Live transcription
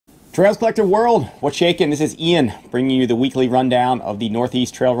Trails Collective World, what's shaking? This is Ian bringing you the weekly rundown of the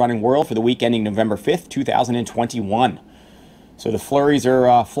Northeast Trail Running World for the week ending November 5th, 2021. So the flurries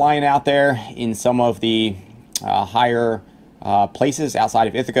are flying out there in some of the higher places outside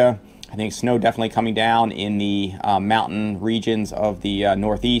of Ithaca. I think snow definitely coming down in the mountain regions of the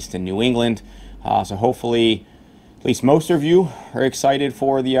Northeast and New England. So hopefully at least most of you are excited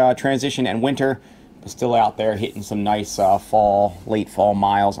for the transition and winter. Still out there hitting some nice late fall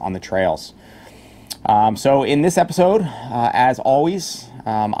miles on the trails. So in this episode, as always,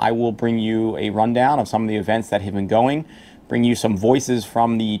 I will bring you a rundown of some of the events that have been going, bring you some voices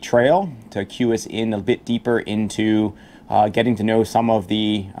from the trail to cue us in a bit deeper into getting to know some of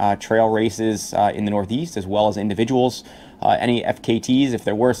the trail races in the Northeast, as well as individuals, any FKTs if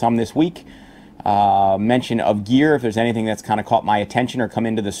there were some this week, mention of gear if there's anything that's kind of caught my attention or come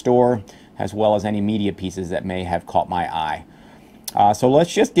into the store, as well as any media pieces that may have caught my eye. So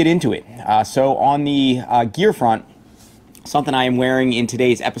let's just get into it. So on the gear front, something I am wearing in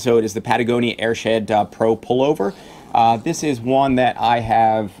today's episode is the Patgonia AirShed Pro Pullover. This is one that I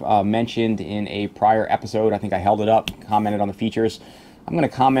have mentioned in a prior episode. I think I held it up, commented on the features. I'm going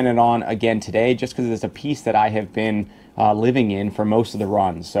to comment it on again today just because it's a piece that I have been living in for most of the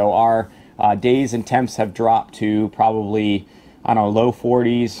runs. So our days and temps have dropped to probably, I don't know, low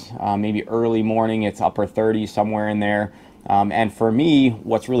 40s, maybe early morning, it's upper 30s, somewhere in there. And for me,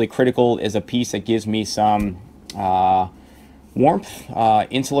 what's really critical is a piece that gives me some warmth,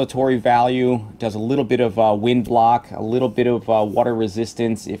 insulatory value, does a little bit of wind block, a little bit of water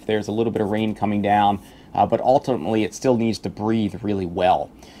resistance if there's a little bit of rain coming down, but ultimately it still needs to breathe really well.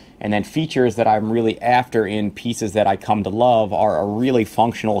 And then features that I'm really after in pieces that I come to love are a really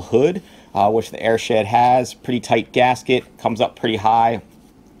functional hood, which the AirShed has, pretty tight gasket, comes up pretty high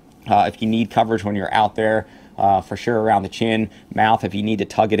if you need coverage when you're out there, for sure around the chin, mouth if you need to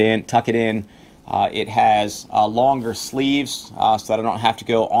tuck it in. It has longer sleeves so that I don't have to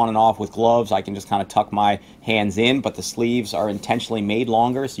go on and off with gloves. I can just kind of tuck my hands in, but the sleeves are intentionally made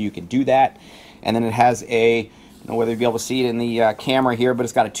longer so you can do that. And then it has a, I don't know whether you'll be able to see it in the camera here, but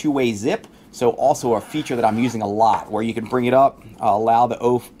it's got a two-way zip. So also a feature that I'm using a lot, where you can bring it up, allow the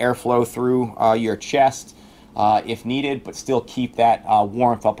airflow through your chest if needed, but still keep that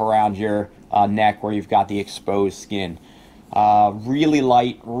warmth up around your neck where you've got the exposed skin. Really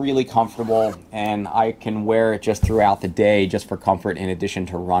light, really comfortable, and I can wear it just throughout the day just for comfort in addition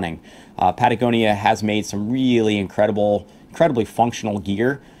to running. Patgonia has made some really incredibly functional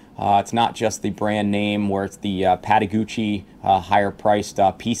gear. It's not just the brand name where it's the Patagouchi higher priced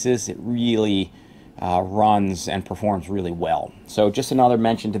pieces. It really runs and performs really well. So just another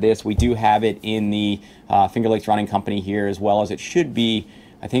mention to this, we do have it in the Finger Lakes Running Company here, as well as it should be,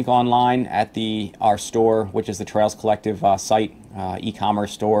 I think, online at our store, which is the Trails Collective site,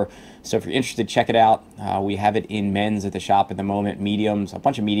 e-commerce store. So if you're interested, check it out. We have it in men's at the shop at the moment, mediums, a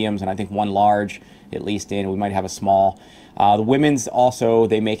bunch of mediums, and I think one large at least in. We might have a small. The women's also,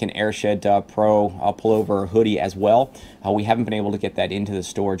 they make an AirShed Pro pullover hoodie as well. We haven't been able to get that into the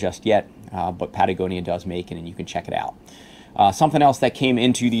store just yet, but Patgonia does make it, and you can check it out. Something else that came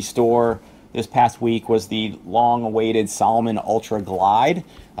into the store this past week was the long-awaited Salomon UltraGlide.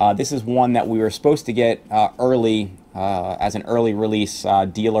 This is one that we were supposed to get early as an early release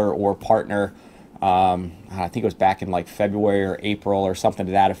dealer or partner. I think it was back in like February or April or something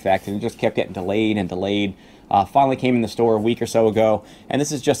to that effect, and it just kept getting delayed and delayed. Finally came in the store a week or so ago, and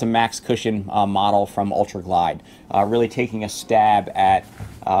this is just a max cushion model from UltraGlide. Really taking a stab at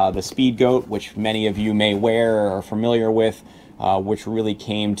the Speed Goat, which many of you may wear or are familiar with, which really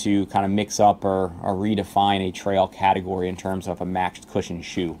came to kind of mix up or redefine a trail category in terms of a maxed cushion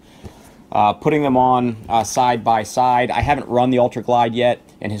shoe. Putting them on side by side, I haven't run the UltraGlide yet,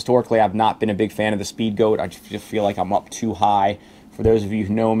 and historically I've not been a big fan of the Speed Goat. I just feel like I'm up too high. For those of you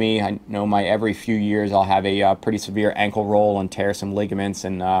who know me, I know every few years I'll have a pretty severe ankle roll and tear some ligaments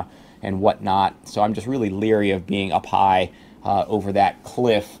and whatnot. So I'm just really leery of being up high over that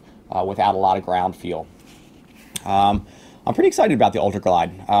cliff without a lot of ground feel. I'm pretty excited about the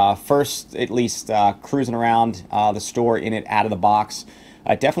UltraGlide. First, at least cruising around the store in it out of the box.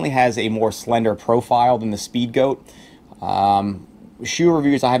 It definitely has a more slender profile than the Speed Goat. Shoe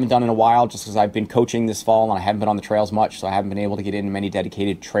reviews I haven't done in a while just because I've been coaching this fall and I haven't been on the trails much, so I haven't been able to get in many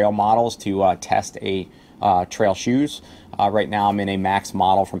dedicated trail models to test trail shoes. Right now I'm in a max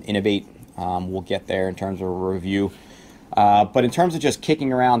model from Innovate. We'll get there in terms of a review. But in terms of just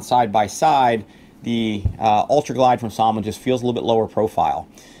kicking around side by side, the UltraGlide from Salomon just feels a little bit lower profile.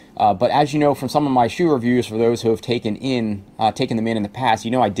 But as you know from some of my shoe reviews, for those who have taken them in the past,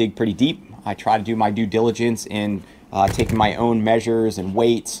 you know I dig pretty deep. I try to do my due diligence in taking my own measures and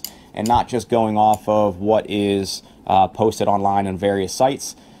weights and not just going off of what is posted online on various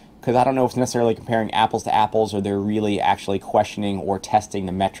sites, because I don't know if it's necessarily comparing apples to apples, or they're really actually questioning or testing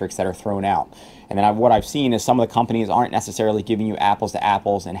the metrics that are thrown out. And then what I've seen is some of the companies aren't necessarily giving you apples to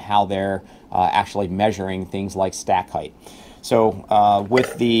apples and how they're actually measuring things like stack height. So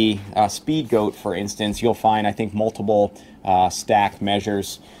with the Speed Goat, for instance, you'll find, I think, multiple stack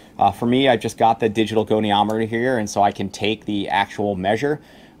measures. For me, I just got the digital goniometer here, and so I can take the actual measure.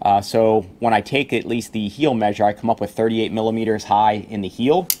 So when I take at least the heel measure, I come up with 38 millimeters high in the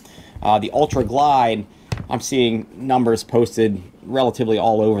heel. The UltraGlide, I'm seeing numbers posted relatively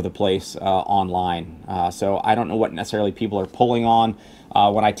all over the place online. So I don't know what necessarily people are pulling on.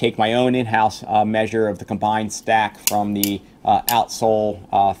 When I take my own in-house measure of the combined stack from the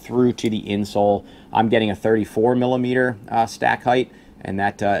outsole through to the insole, I'm getting a 34 millimeter stack height, and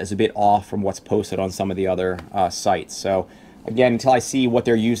that is a bit off from what's posted on some of the other sites. So again, until I see what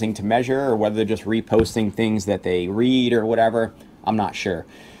they're using to measure, or whether they're just reposting things that they read or whatever, I'm not sure.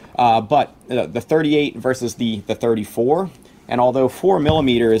 But the 38 versus the 34, and although 4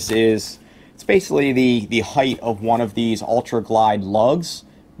 millimeters is, it's basically the height of one of these UltraGlide lugs,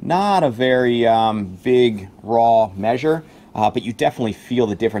 not a very big raw measure, but you definitely feel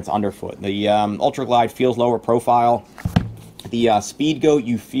the difference underfoot. The UltraGlide feels lower profile. The Speed Goat,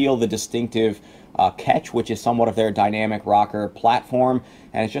 you feel the distinctive catch, which is somewhat of their dynamic rocker platform,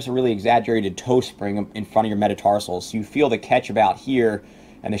 and it's just a really exaggerated toe spring in front of your metatarsals. So you feel the catch about here,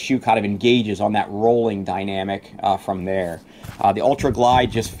 and the shoe kind of engages on that rolling dynamic from there. The UltraGlide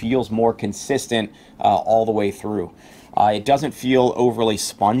just feels more consistent all the way through. It doesn't feel overly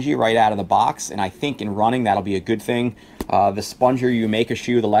spongy right out of the box, and I think in running that'll be a good thing. The spongier you make a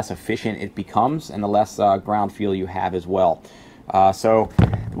shoe, the less efficient it becomes, and the less ground feel you have as well. So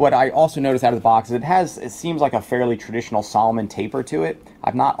what I also noticed out of the box is it seems like a fairly traditional Salomon taper to it.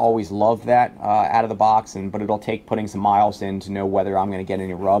 I've not always loved that out of the box, but it'll take putting some miles in to know whether I'm going to get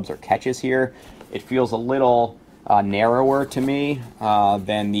any rubs or catches here. It feels a little narrower to me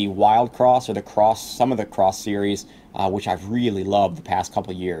than the Wild Cross or the Cross, some of the Cross series, which I've really loved the past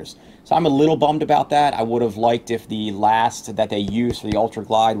couple of years. So I'm a little bummed about that. I would have liked if the last that they used for the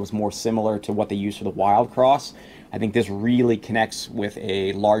UltraGlide was more similar to what they used for the Wild Cross. I think this really connects with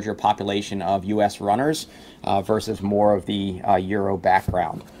a larger population of US runners versus more of the Euro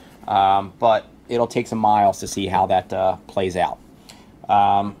background. But it'll take some miles to see how that plays out.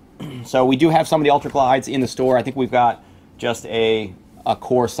 So we do have some of the UltraGlides in the store. I think we've got just a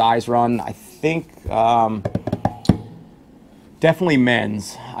core size run. I think definitely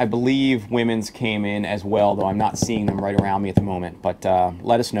men's. I believe women's came in as well, though I'm not seeing them right around me at the moment. But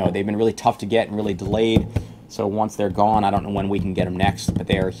let us know. They've been really tough to get and really delayed. So once they're gone, I don't know when we can get them next, but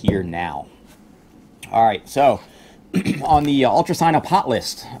they are here now. All right, so on the UltraSignUp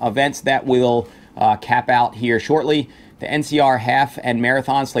Hotlist, events that will cap out here shortly. The NCR Half and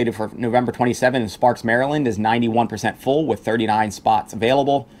Marathon slated for November 27th in Sparks, Maryland is 91% full with 39 spots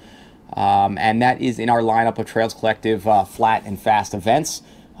available. And that is in our lineup of Trails Collective flat and fast events.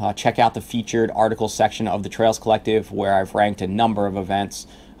 Check out the featured articles section of the Trails Collective, where I've ranked a number of events,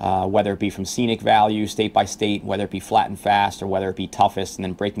 whether it be from scenic value, state by state, whether it be flat and fast, or whether it be toughest, and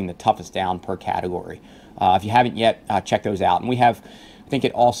then breaking the toughest down per category. If you haven't yet, check those out. And we have, I think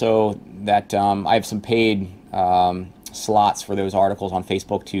it also, that I have some paid slots for those articles on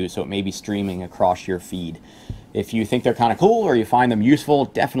Facebook too, so it may be streaming across your feed. If you think they're kind of cool or you find them useful,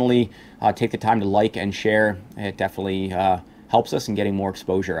 definitely take the time to like and share. It definitely helps us in getting more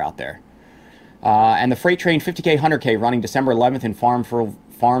exposure out there. And the Freight Train 50K, 100K running December 11th in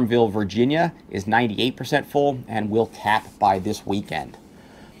Farmville, Virginia is 98% full and will cap by this weekend.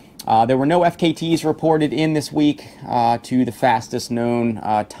 There were no FKTs reported in this week to the fastest known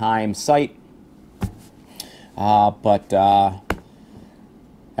time site.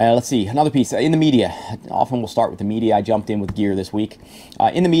 Let's see, another piece. In the media, often we'll start with the media. I jumped in with gear this week.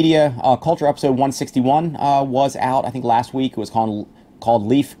 In the media, CULTRA episode 161 was out, I think last week. It was called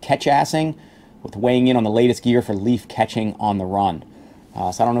Leaf Catch-Assing, with weighing in on the latest gear for leaf catching on the run.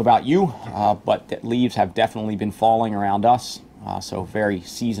 So I don't know about you, but the leaves have definitely been falling around us, so very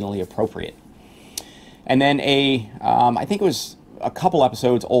seasonally appropriate. And then I think it was a couple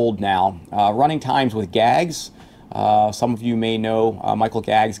episodes old now, running times with Gagz. Some of you may know Michael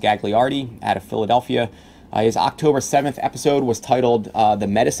Gagz Gagliardi out of Philadelphia. His October 7th episode was titled The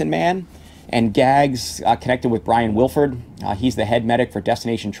Medicine Man, and Gagz connected with Brian Wilford. He's the head medic for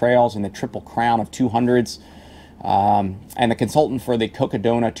Destination Trails and the Triple Crown of 200s, and the consultant for the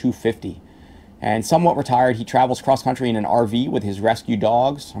Cocodona 250. And somewhat retired, he travels cross-country in an RV with his rescue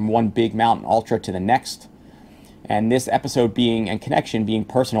dogs from one big mountain ultra to the next. And this episode being, and connection being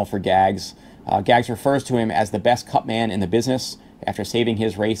personal for Gagz. Gagz refers to him as the best cut man in the business after saving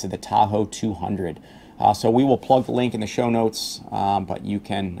his race at the Tahoe 200. So we will plug the link in the show notes, but you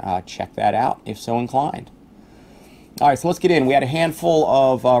can check that out if so inclined. All right, so let's get in. We had a handful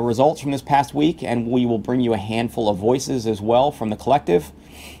of results from this past week, and we will bring you a handful of voices as well from the collective.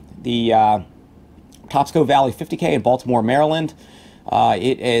 The Patapsco Valley 50K in Baltimore, Maryland.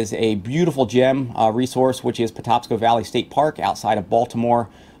 It is a beautiful gem resource, which is Patapsco Valley State Park outside of Baltimore.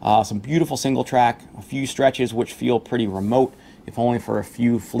 Some beautiful single track, a few stretches which feel pretty remote, if only for a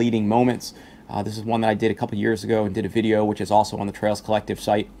few fleeting moments. This is one that I did a couple years ago and did a video, which is also on the Trails Collective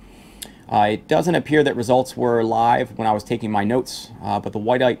site. It doesn't appear that results were live when I was taking my notes, but the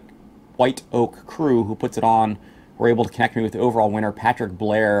White Oak crew who puts it on were able to connect me with the overall winner, Patrick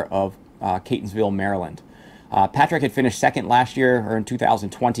Blair of Catonsville, Maryland. Patrick had finished second last year, or in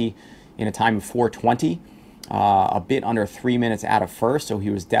 2020, in a time of 4:20, a bit under 3 minutes out of first, so he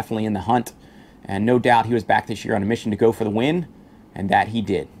was definitely in the hunt. And no doubt he was back this year on a mission to go for the win, and that he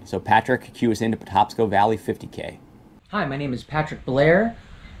did. So Patrick, cue us into Patapsco Valley 50K. Hi, my name is Patrick Blair.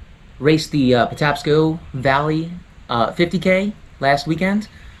 Raced the Patapsco Valley 50K last weekend.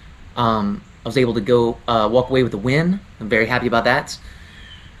 I was able to go walk away with a win. I'm very happy about that.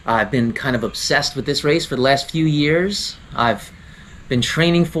 I've been kind of obsessed with this race for the last few years. I've been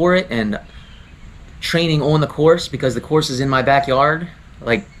training for it and training on the course because the course is in my backyard.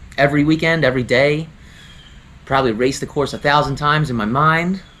 Like every weekend, every day. Probably raced the course 1,000 times in my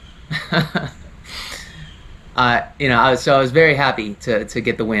mind. You know, so I was very happy to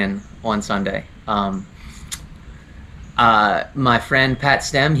get the win on Sunday. My friend Pat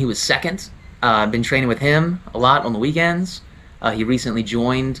Stem, he was second. I've been training with him a lot on the weekends. He recently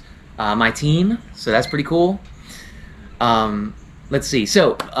joined my team, so that's pretty cool. Let's see.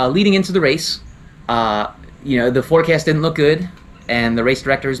 So leading into the race, you know, the forecast didn't look good, and the race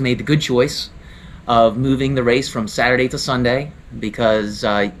directors made the good choice of moving the race from Saturday to Sunday because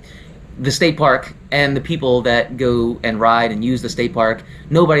the state park and the people that go and ride and use the state park,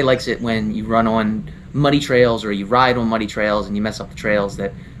 nobody likes it when you run on muddy trails or you ride on muddy trails and you mess up the trails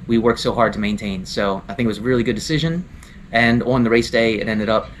that we work so hard to maintain. So I think it was a really good decision. And on the race day, it ended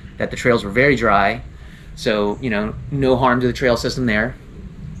up that the trails were very dry. So, you know, no harm to the trail system there.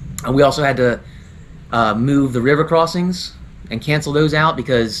 And we also had to move the river crossings and cancel those out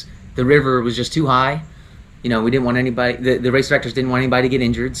because the river was just too high. You know, we didn't want anybody, the race directors didn't want anybody to get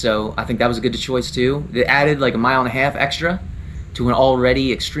injured, so I think that was a good choice too. It added like 1.5 miles extra to an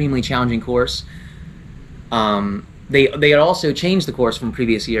already extremely challenging course. They had also changed the course from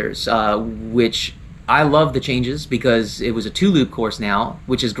previous years, which I love the changes because it was a 2-loop course now,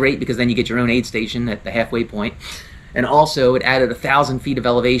 which is great because then you get your own aid station at the halfway point. And also it added 1,000 feet of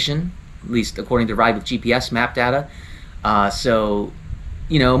elevation, at least according to Ride with GPS map data. So,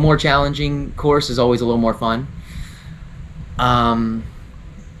 you know, a more challenging course is always a little more fun.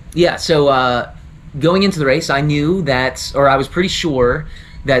 Yeah, so going into the race, I knew that, or I was pretty sure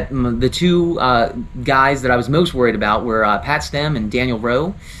that the two guys that I was most worried about were Pat Stem and Daniel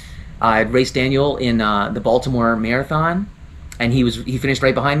Rowe. I had raced Daniel in the Baltimore Marathon, and he finished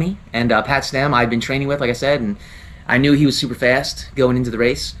right behind me. And Pat Stem I'd been training with, like I said, and I knew he was super fast going into the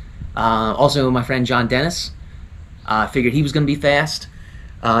race. Also, my friend John Dennis, figured he was going to be fast.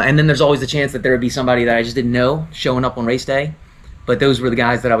 And then there's always the chance that there would be somebody that I just didn't know showing up on race day. But those were the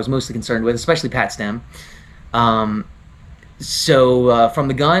guys that I was mostly concerned with, especially Pat Stem. So from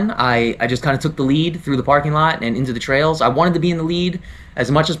the gun, I just kind of took the lead through the parking lot and into the trails. I wanted to be in the lead as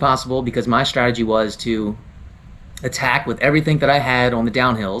much as possible because my strategy was to attack with everything that I had on the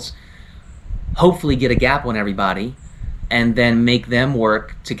downhills, hopefully get a gap on everybody, and then make them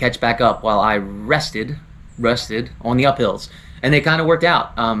work to catch back up while I rested on the uphills. And it kind of worked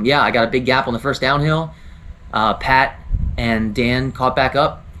out. Yeah, I got a big gap on the first downhill. Pat and Dan caught back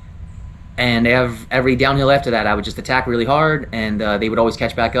up. And every downhill after that, I would just attack really hard, and they would always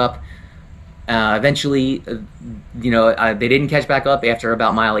catch back up. Eventually, you know, they didn't catch back up after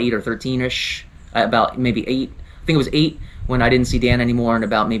about mile 8 or 13-ish, about maybe 8. I think it was 8 when I didn't see Dan anymore, and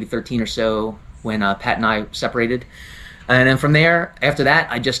about maybe 13 or so when Pat and I separated. And then from there, after that,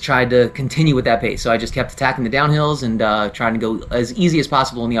 I just tried to continue with that pace. So I just kept attacking the downhills and trying to go as easy as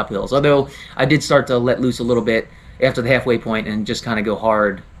possible in the uphills. Although I did start to let loose a little bit after the halfway point and just kind of go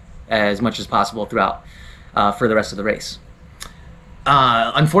hard as much as possible throughout for the rest of the race.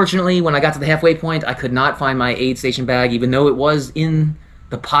 Unfortunately, when I got to the halfway point, I could not find my aid station bag, even though it was in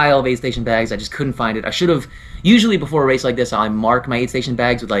the pile of aid station bags. I just couldn't find it. I should have, usually before a race like this, I mark my aid station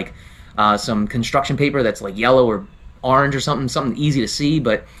bags with like some construction paper that's like yellow or orange or something easy to see,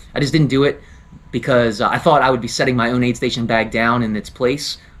 but I just didn't do it. because I thought I would be setting my own aid station bag down in its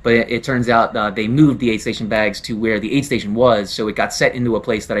place, but it turns out they moved the aid station bags to where the aid station was, so it got set into a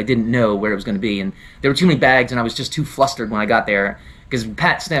place that I didn't know where it was going to be, and there were too many bags, and I was just too flustered when I got there, because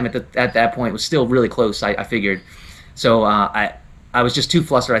Pat Stem at that point was still really close, I figured. So I was just too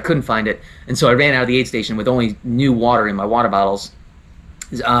flustered, I couldn't find it, and so I ran out of the aid station with only new water in my water bottles.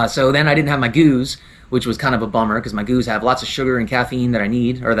 So then I didn't have my goos, which was kind of a bummer, because my goos have lots of sugar and caffeine that I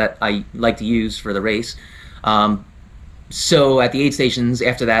need, or that I like to use for the race. So at the aid stations,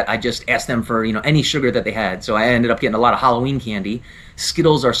 after that, I just asked them for, you know, any sugar that they had. So I ended up getting a lot of Halloween candy.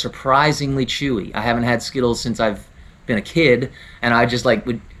 Skittles are surprisingly chewy. I haven't had Skittles since I've been a kid, and I just like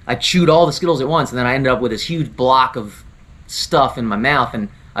I chewed all the Skittles at once, and then I ended up with this huge block of stuff in my mouth, and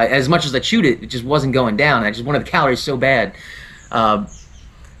as much as I chewed it, it just wasn't going down. I just wanted the calories so bad.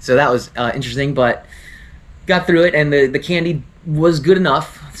 So that was interesting, but got through it, and the candy was good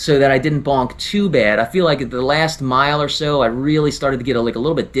enough so that I didn't bonk too bad. I feel like the last mile or so, I really started to get a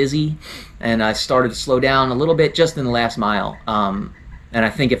little bit dizzy, and I started to slow down a little bit just in the last mile. And I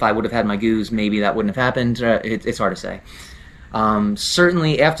think if I would have had my goos, maybe that wouldn't have happened. It's hard to say.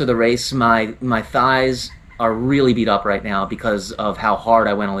 Certainly after the race, my thighs are really beat up right now because of how hard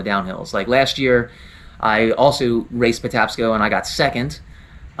I went on the downhills. Like last year, I also raced Patapsco, and I got second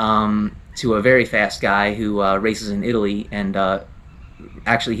to a very fast guy who races in Italy, and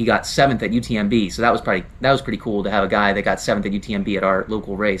actually he got 7th at UTMB, so that was pretty cool to have a guy that got 7th at UTMB at our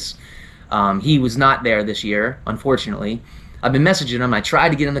local race. He was not there this year, unfortunately. I've been messaging him. I tried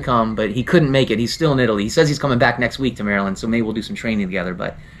to get him to come, but he couldn't make it. He's still in Italy. He says he's coming back next week to Maryland, so maybe we'll do some training together,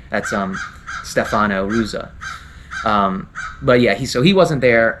 but that's Stefano Ruza. But yeah, he wasn't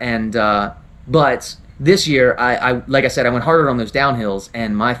there, and but this year, I like I said, I went harder on those downhills,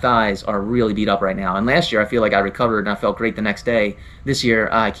 and my thighs are really beat up right now. And last year, I feel like I recovered, and I felt great the next day. This year,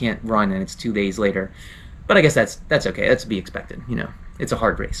 I can't run, and it's 2 days later. But I guess that's okay. That's to be expected. You know, it's a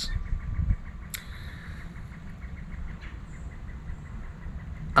hard race.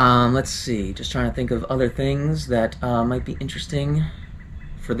 Let's see. Just trying to think of other things that might be interesting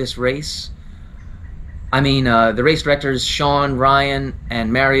for this race. I mean, the race directors, Sean, Ryan,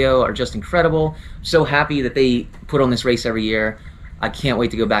 and Mario, are just incredible. I'm so happy that they put on this race every year. I can't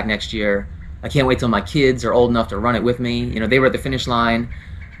wait to go back next year. I can't wait till my kids are old enough to run it with me. You know, they were at the finish line,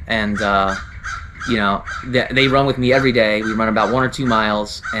 and, you know, they run with me every day. We run about 1 or 2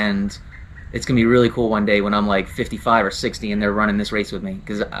 miles, and it's going to be really cool one day when I'm like 55 or 60 and they're running this race with me,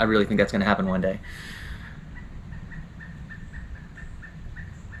 because I really think that's going to happen one day.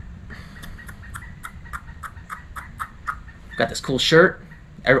 Got this cool shirt.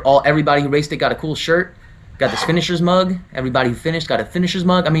 Everybody who raced it got a cool shirt. Got this finisher's mug. Everybody who finished got a finisher's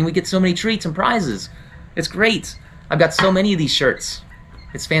mug. I mean, we get so many treats and prizes. It's great. I've got so many of these shirts.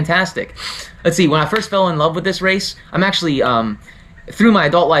 It's fantastic. Let's see, when I first fell in love with this race, I'm actually, through my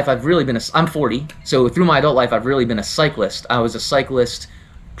adult life, I'm 40, so through my adult life, I've really been a cyclist. I was a cyclist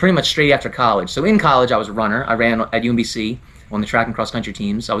pretty much straight after college. So in college, I was a runner. I ran at UMBC on the track and cross-country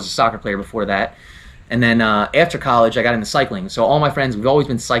teams. I was a soccer player before that. And then after college, I got into cycling. So all my friends, we've always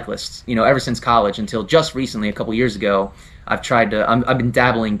been cyclists, you know, ever since college until just recently, a couple years ago. I've been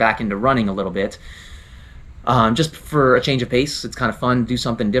dabbling back into running a little bit, just for a change of pace. It's kind of fun to do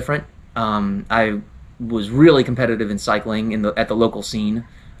something different. I was really competitive in cycling at the local scene,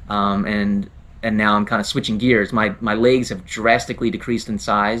 and now I'm kind of switching gears. My legs have drastically decreased in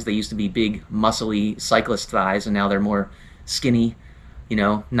size. They used to be big, muscly cyclist thighs, and now they're more skinny, you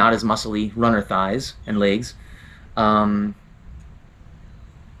know, not as muscly runner thighs and legs.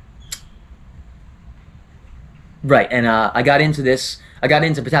 Right, and I got into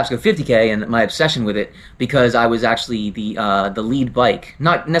Patapsco 50K and my obsession with it because I was actually the lead bike.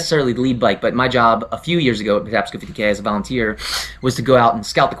 Not necessarily the lead bike, but my job a few years ago at Patapsco 50K as a volunteer was to go out and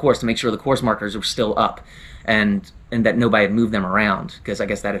scout the course to make sure the course markers were still up and that nobody had moved them around, because I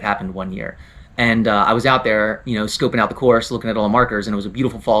guess that had happened one year. And I was out there, you know, scoping out the course, looking at all the markers, and it was a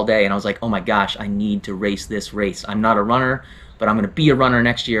beautiful fall day, and I was like, oh my gosh, I need to race this race. I'm not a runner, but I'm going to be a runner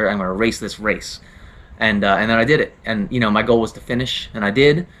next year. I'm going to race this race. And then I did it. And, you know, my goal was to finish, and I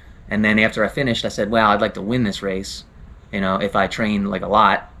did. And then after I finished, I said, well, I'd like to win this race. You know, if I train like a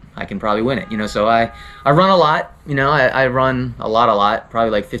lot, I can probably win it. You know, so I run a lot. You know, I run a lot,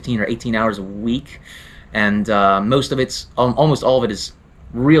 probably like 15 or 18 hours a week. And almost all of it is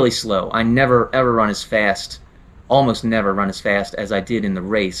really slow. I never ever run as fast, almost never run as fast as I did in the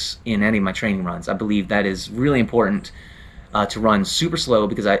race in any of my training runs. I believe that is really important to run super slow,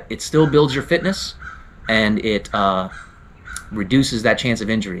 because it still builds your fitness, and it reduces that chance of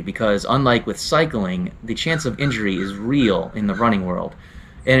injury, because unlike with cycling, the chance of injury is real in the running world.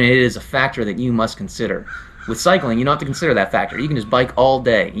 And it is a factor that you must consider. With cycling, you don't have to consider that factor. You can just bike all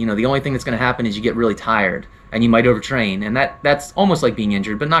day. You know, the only thing that's going to happen is you get really tired and you might overtrain, and that's almost like being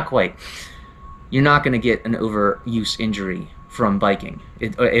injured, but not quite. You're not going to get an overuse injury from biking.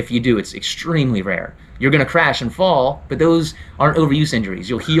 If you do, it's extremely rare. You're going to crash and fall, but those aren't overuse injuries.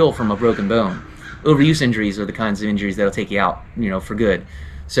 You'll heal from a broken bone. Overuse injuries are the kinds of injuries that'll take you out, you know, for good.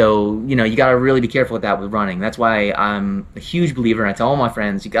 So, you know, you got to really be careful with that with running. That's why I'm a huge believer, and I tell all my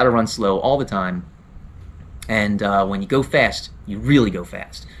friends, you got to run slow all the time. And when you go fast, you really go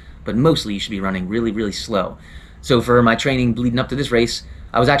fast. But mostly you should be running really, really slow. So for my training leading up to this race,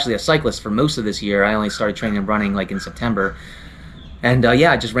 I was actually a cyclist for most of this year. I only started training and running like in September. And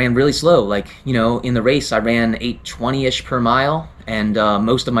yeah, I just ran really slow. Like, you know, in the race, I ran 8:20-ish per mile. And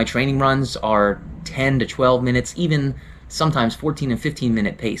most of my training runs are 10 to 12 minutes, even sometimes 14 and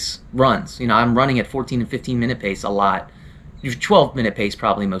 15-minute pace runs. You know, I'm running at 14 and 15-minute pace a lot. 12-minute pace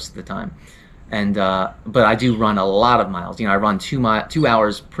probably most of the time. And but I do run a lot of miles. You know, I run 2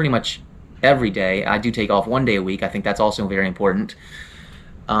 hours pretty much every day. I do take off 1 day a week. I think that's also very important,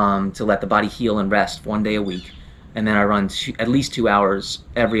 to let the body heal and rest 1 day a week. And then I run at least 2 hours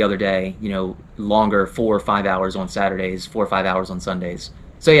every other day. You know, longer, 4 or 5 hours on Saturdays, 4 or 5 hours on Sundays.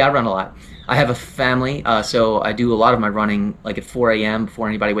 So yeah, I run a lot. I have a family, so I do a lot of my running like at 4 a.m. before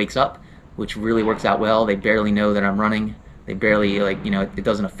anybody wakes up, which really works out well. They barely know that I'm running. They barely, like, you know, it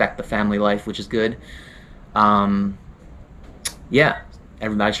doesn't affect the family life, which is good. Yeah,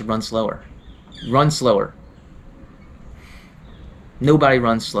 everybody should run slower. Run slower. Nobody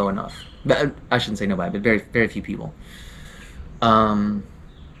runs slow enough. I shouldn't say nobody, but very, very few people. And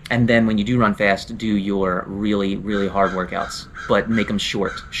then when you do run fast, do your really, really hard workouts, but make them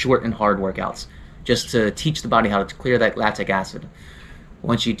short and hard workouts, just to teach the body how to clear that lactic acid.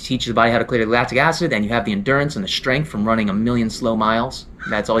 Once you teach the body how to clear the lactic acid and you have the endurance and the strength from running 1,000,000 slow miles,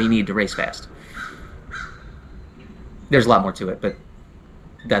 that's all you need to race fast. There's a lot more to it, but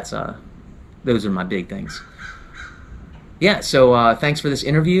that's those are my big things. Yeah, so thanks for this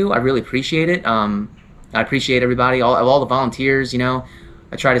interview. I really appreciate it. I appreciate everybody, all the volunteers. You know,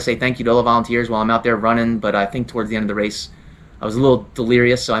 I try to say thank you to all the volunteers while I'm out there running, but I think towards the end of the race, I was a little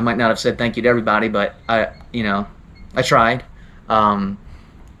delirious, so I might not have said thank you to everybody, but I tried.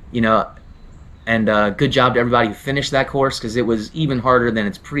 You know, and good job to everybody who finished that course, because it was even harder than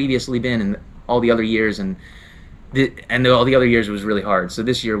it's previously been in all the other years, and all the other years it was really hard. So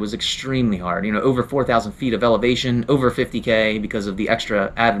this year was extremely hard. You know, over 4,000 feet of elevation, over 50K because of the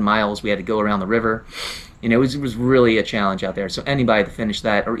extra added miles we had to go around the river. You know, it was really a challenge out there. So anybody that finished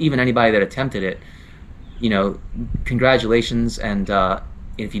that, or even anybody that attempted it, you know, congratulations. And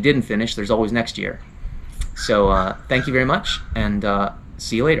if you didn't finish, there's always next year. So thank you very much, and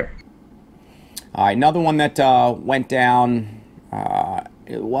see you later. All right, another one that went down,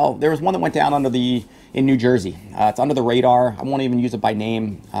 well, there was one that went down in New Jersey. It's under the radar. I won't even use it by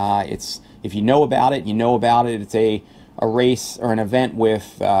name. It's, if you know about it, you know about it. It's a race or an event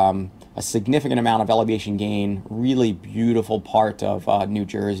with a significant amount of elevation gain, really beautiful part of New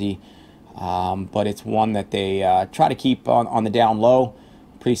Jersey. But it's one that they try to keep on the down low.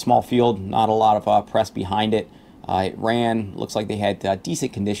 Pretty small field, not a lot of press behind it. It ran, looks like they had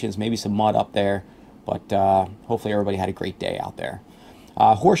decent conditions, maybe some mud up there, but hopefully everybody had a great day out there.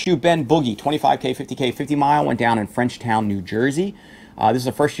 Horseshoe Bend Boogie, 25K, 50K, 50 mile, went down in Frenchtown, New Jersey. This is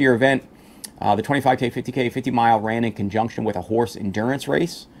a first year event. The 25K, 50K, 50 mile ran in conjunction with a horse endurance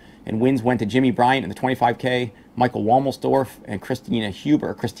race, and wins went to Jimmy Bryant in the 25K, Michael Walmelsdorf and Christine Huber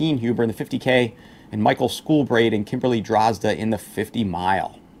in the 50K, and Michael Schoolbraid and Kimberly Drozda in the 50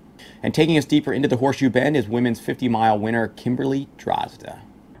 mile. And taking us deeper into the Horseshoe Bend is women's 50 mile winner Kimberly Drozda.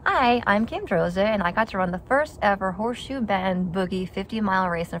 Hi, I'm Kim Drozda, and I got to run the first ever Horseshoe Bend Boogie 50 mile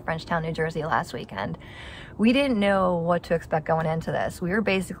race in Frenchtown, New Jersey last weekend. We didn't know what to expect going into this. We were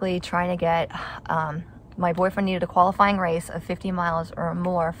basically trying to get, my boyfriend needed a qualifying race of 50 miles or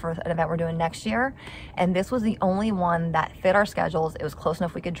more for an event we're doing next year, and this was the only one that fit our schedules. It was close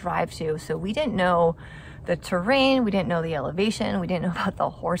enough we could drive to, so we didn't know the terrain, we didn't know the elevation, we didn't know about the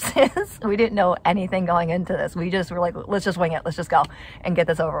horses, we didn't know anything going into this. We just were like, let's just wing it, let's just go and get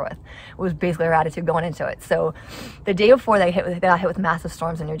this over with. It was basically our attitude going into it. So the day before they got hit with massive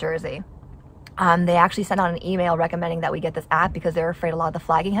storms in New Jersey, they actually sent out an email recommending that we get this app because they were afraid a lot of the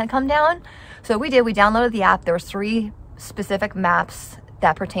flagging had come down. So we did, we downloaded the app. There was 3 specific maps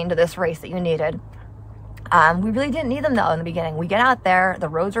that pertain to this race that you needed. We really didn't need them though in the beginning. We get out there, the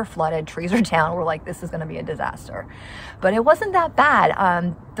roads are flooded, trees are down. We're like, this is going to be a disaster. But it wasn't that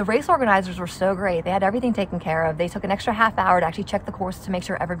bad. The race organizers were so great. They had everything taken care of. They took an extra half hour to actually check the course to make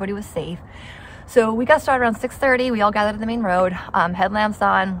sure everybody was safe. So we got started around 6:30. We all gathered at the main road, headlamps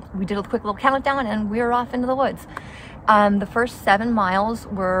on. We did a quick little countdown and we were off into the woods. The first 7 miles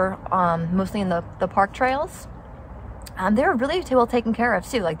were mostly in the park trails. They were really well taken care of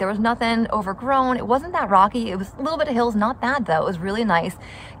too. Like there was nothing overgrown. It wasn't that rocky. It was a little bit of hills, not bad though. It was really nice.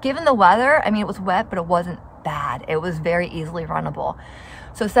 Given the weather, I mean, it was wet, but it wasn't bad. It was very easily runnable.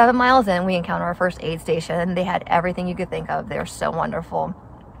 So 7 miles in, we encountered our first aid station. They had everything you could think of. They were so wonderful.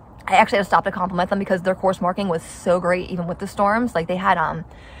 I actually had to stop to compliment them because their course marking was so great, even with the storms. Like they had,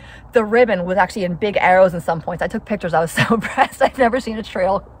 the ribbon was actually in big arrows in some points. I took pictures. I was so impressed. I've never seen a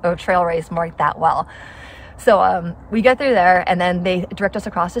trail race marked that well. So we get through there and then they direct us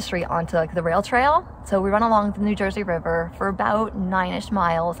across the street onto like the rail trail. So we run along the New Jersey River for about 9-ish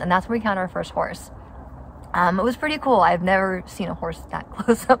miles, and that's where we encountered our first horse. It was pretty cool. I've never seen a horse that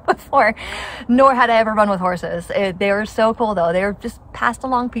close up before, nor had I ever run with horses. They were so cool though. They were just passed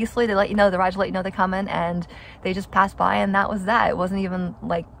along peacefully. They let you know, the riders let you know they're coming, and they just passed by, and that was that. It wasn't even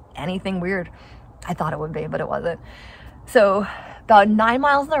like anything weird. I thought it would be, but it wasn't. So about 9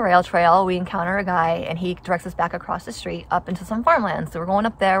 miles on the rail trail, we encounter a guy and he directs us back across the street up into some farmland. So we're going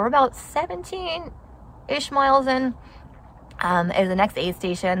up there. We're about 17-ish miles in. Is the next aid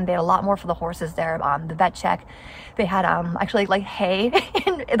station. They had a lot more for the horses there. The vet check. They had actually like hay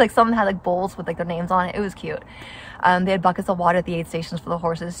and like some had like bowls with like their names on it. It was cute. They had buckets of water at the aid stations for the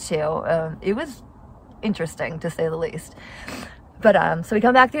horses too. It was interesting to say the least. But so we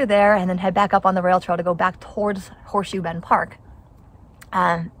come back through there and then head back up on the rail trail to go back towards Horseshoe Bend Park.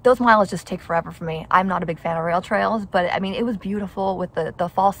 Those miles just take forever for me. I'm not a big fan of rail trails, but I mean, it was beautiful with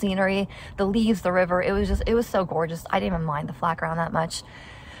the fall scenery, the leaves, the river. It was so gorgeous. I didn't even mind the flat ground that much.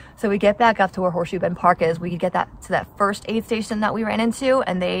 So we get back up to where Horseshoe Bend Park is. We get to that first aid station that we ran into,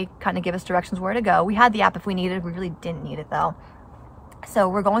 and they kind of give us directions where to go. We had the app if we needed. We really didn't need it though. So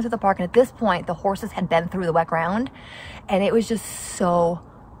we're going through the park, and at this point, the horses had been through the wet ground, and it was just so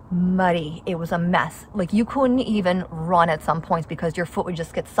muddy. It was a mess. Like you couldn't even run at some points because your foot would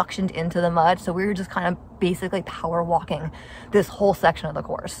just get suctioned into the mud. So we were just kind of basically power walking this whole section of the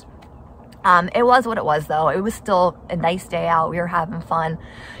course. It was what it was though. It was still a nice day out. We were having fun,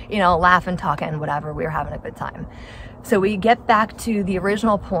 you know, laughing, talking, whatever. We were having a good time. So we get back to the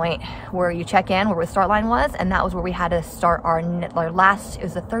original point where you check in, where the start line was, and that was where we had to start our last, it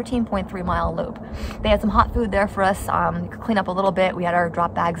was a 13.3 mile loop. They had some hot food there for us. You could clean up a little bit. We had our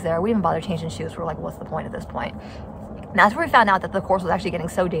drop bags there. We didn't bother changing shoes. We're like, what's the point at this point? And that's where we found out that the course was actually getting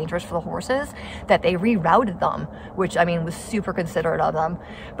so dangerous for the horses that they rerouted them, which I mean was super considerate of them.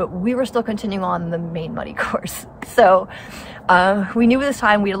 But we were still continuing on the main muddy course. So we knew this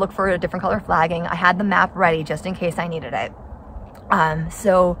time we had to look for a different color flagging. I had the map ready just in case I needed it.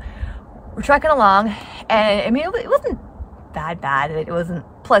 So we're trekking along, and I mean it wasn't bad. It wasn't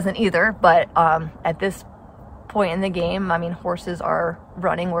pleasant either. But at this point in the game, I mean, horses are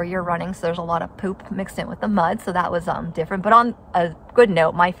running where you're running, so there's a lot of poop mixed in with the mud, so that was different. But on a good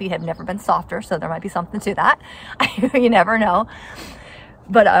note, my feet have never been softer, so there might be something to that. You never know.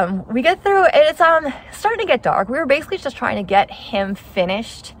 But we get through, and it's starting to get dark. We were basically just trying to get him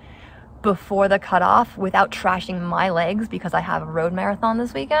finished before the cutoff without trashing my legs, because I have a road marathon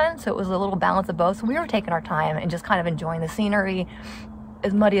this weekend, so it was a little balance of both. So we were taking our time and just kind of enjoying the scenery.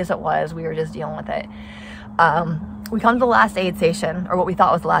 As muddy as it was, we were just dealing with it. We come to the last aid station, or what we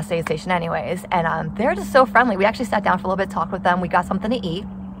thought was the last aid station anyways, and they're just so friendly. We actually sat down for a little bit, talked with them. We got something to eat.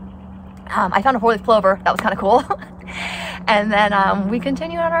 I found a 4-leaf clover. That was kind of cool. And then we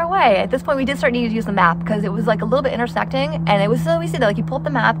continued on our way. At this point, we did start needing to use the map because it was like a little bit intersecting, and it was so easy though. Like you pull up the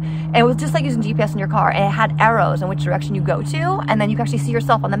map, and it was just like using GPS in your car, and it had arrows in which direction you go to, and then you could actually see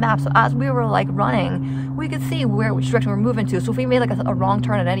yourself on the map. So as we were like running, we could see which direction we're moving to. So if we made like a wrong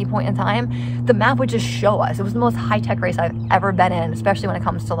turn at any point in time, the map would just show us. It was the most high-tech race I've ever been in, especially when it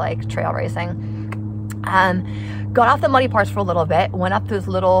comes to like trail racing. Got off the muddy parts for a little bit, went up to this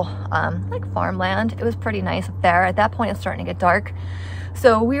little like farmland. It was pretty nice up there. At that point, it's starting to get dark,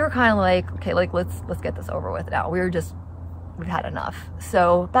 so we were kind of like, okay, like let's get this over with now. We've had enough.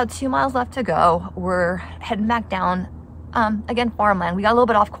 So about 2 miles left to go. We're heading back down. Again, farmland. We got a little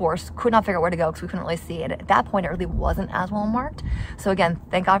bit off course. Could not figure out where to go because we couldn't really see it. At that point, it really wasn't as well marked. So again,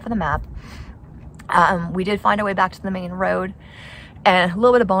 thank God for the map. We did find our way back to the main road, and a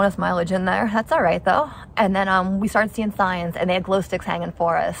little bit of bonus mileage in there. That's all right though. And then we started seeing signs, and they had glow sticks hanging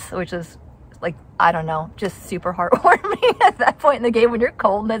for us, which is like, I don't know, just super heartwarming at that point in the game when you're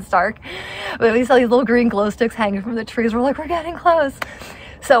cold and it's dark. But we saw these little green glow sticks hanging from the trees. We're like, we're getting close.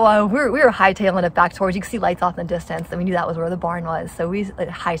 So we were hightailing it back towards, you could see lights off in the distance, and we knew that was where the barn was. So we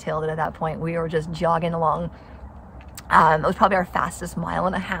hightailed it at that point. We were just jogging along. It was probably our fastest 1.5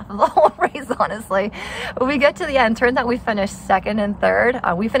 miles of the whole race, honestly. When we get to the end, turns out we finished second and third.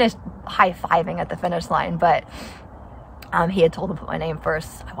 We finished high-fiving at the finish line, but he had told him to put my name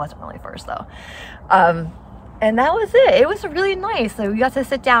first. I wasn't really first, though. And that was it. It was really nice. So we got to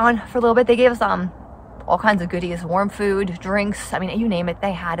sit down for a little bit. They gave us all kinds of goodies, warm food, drinks. I mean, you name it,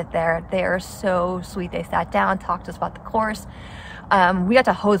 they had it there. They are so sweet. They sat down, talked to us about the course. We got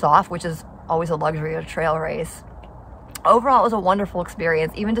to hose off, which is always a luxury of a trail race. Overall, it was a wonderful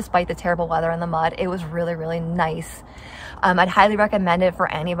experience. Even despite the terrible weather and the mud, it was really, really nice. I'd highly recommend it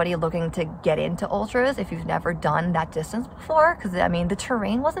for anybody looking to get into ultras if you've never done that distance before, because I mean, the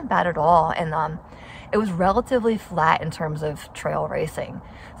terrain wasn't bad at all, and it was relatively flat in terms of trail racing.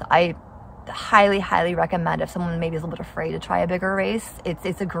 So I highly recommend if someone maybe is a little bit afraid to try a bigger race.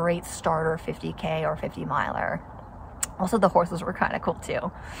 It's a great starter 50K or 50 miler. Also, the horses were kind of cool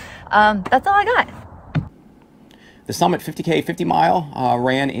too. That's all I got. The Summit 50K 50 mile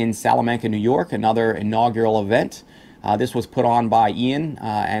ran in Salamanca, New York, another inaugural event. This was put on by Iain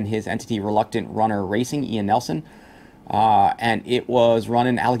and his entity Reluctant Runner Racing, Iain Nelson. And it was run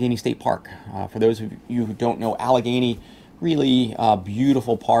in Allegheny State Park. For those of you who don't know Allegheny, really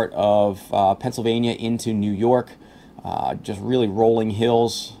beautiful part of Pennsylvania into New York. Just really rolling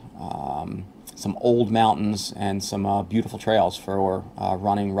hills, some old mountains, and some beautiful trails for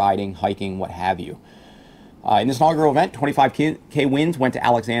running, riding, hiking, what have you. In this inaugural event, 25K wins went to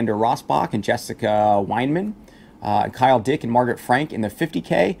Alexander Rosbach and Jessica Weinman. Kyle Dick and Margaret Frank in the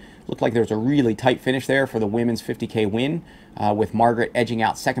 50K. Looked like there was a really tight finish there for the women's 50K win, with Margaret edging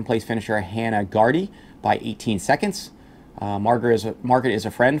out second place finisher Hannah Gardy by 18 seconds. Margaret is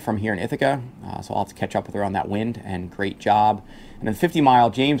a friend from here in Ithaca, so I'll have to catch up with her on that win, and great job. And then 50 mile,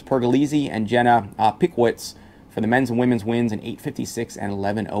 James Pergolesi and Jenna Pickwitz for the men's and women's wins in 8:56 and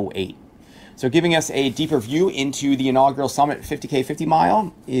 11:08. So giving us a deeper view into the inaugural Summit 50K 50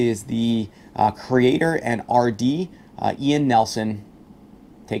 mile is the creator and RD, Iain Nelson.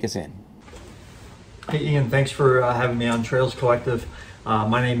 Take us in. Hey Iain, thanks for having me on Trails Collective.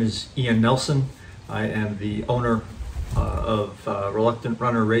 My name is Iain Nelson. I am the owner of Reluctant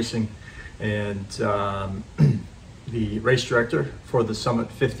Runner Racing and the race director for the Summit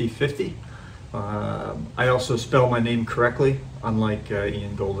 50-50. I also spell my name correctly, unlike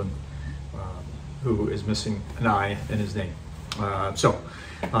Ian Golden, who is missing an I in his name. So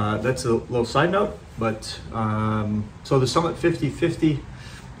that's a little side note, but so the Summit 50-50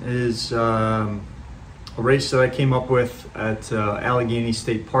 is a race that I came up with at Allegheny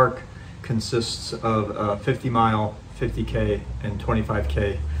State Park. Consists of 50 mile, 50K, and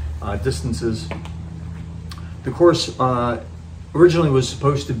 25K distances. The course originally was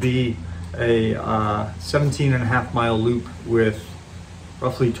supposed to be a 17.5 mile loop with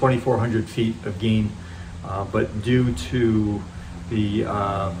roughly 2,400 feet of gain, but due to the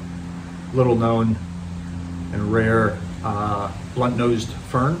little known and rare blunt-nosed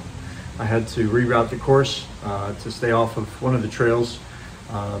fern, I had to reroute the course to stay off of one of the trails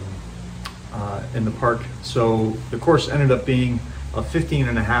in the park. So the course ended up being a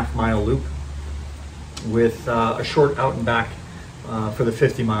 15.5 mile loop with a short out and back for the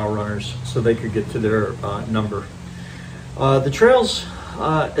 50 mile runners so they could get to their number. The trails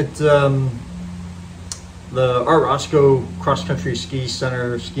at the Art Roscoe Cross Country Ski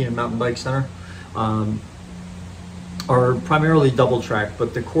Center, Ski and Mountain Bike Center, are primarily double track,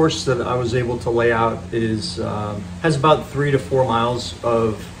 but the course that I was able to lay out is has about 3 to 4 miles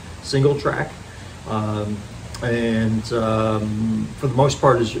of single track, and for the most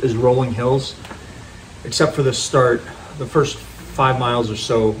part is rolling hills, except for the start. The first 5 miles or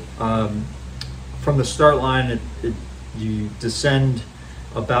so, from the start line, you descend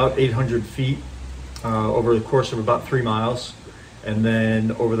about 800 feet over the course of about 3 miles. And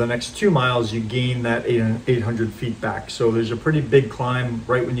then over the next 2 miles, you gain that 800 feet back. So there's a pretty big climb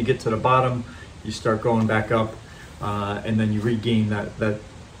right when you get to the bottom. You start going back up, and then you regain that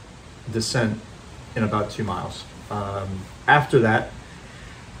descent in about 2 miles. After that,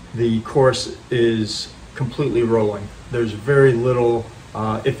 the course is completely rolling. There's very little,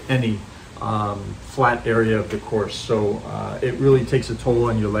 if any, flat area of the course. So it really takes a toll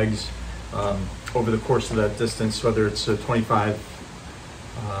on your legs over the course of that distance, whether it's a 25K,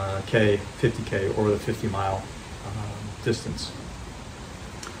 50K, or the 50 mile distance.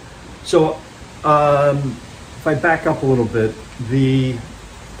 So if I back up a little bit,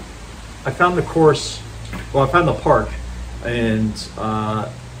 I found the course, well, I found the park, and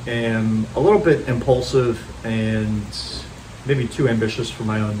am a little bit impulsive and maybe too ambitious for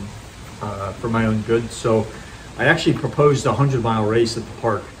my own good. So I actually proposed a 100 mile race at the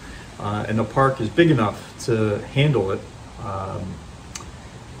park. and the park is big enough to handle it,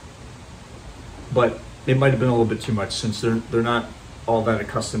 but it might have been a little bit too much since they're not all that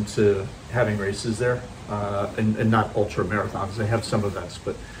accustomed to having races there, and not ultra marathons. They have some events,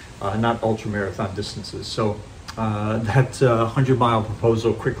 but not ultra marathon distances. So that 100-mile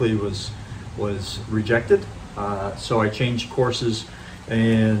proposal quickly was rejected. So I changed courses,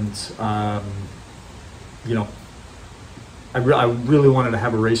 and you know, I really wanted to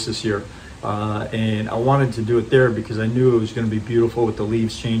have a race this year, and I wanted to do it there because I knew it was going to be beautiful with the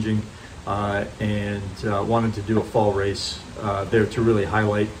leaves changing, and wanted to do a fall race there to really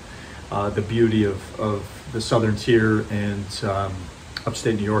highlight the beauty of the southern tier and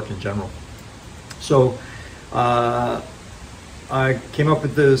upstate New York in general. So I came up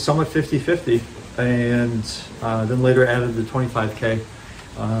with the Summit 50-50, and then later added the 25K,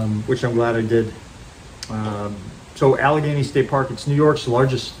 which I'm glad I did. So Allegheny State Park, it's New York's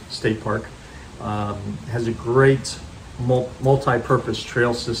largest state park, has a great multi-purpose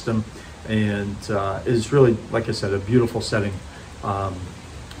trail system, and is really, like I said, a beautiful setting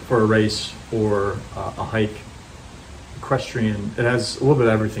for a race or a hike. Equestrian, it has a little bit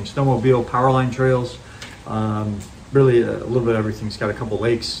of everything. Snowmobile, powerline trails, really a little bit of everything. It's got a couple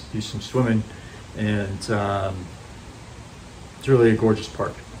lakes, do some swimming, and it's really a gorgeous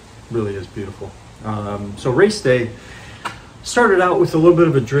park. Really is beautiful. So race day started out with a little bit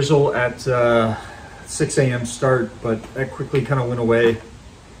of a drizzle at 6 a.m. start, but that quickly kind of went away,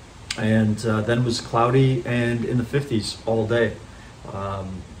 and then was cloudy and in the 50s all day,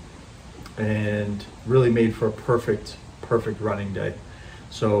 and really made for a perfect running day.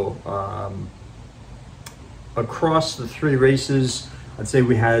 So across the 3 races, I'd say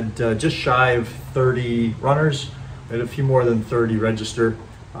we had just shy of 30 runners. We had a few more than 30 register,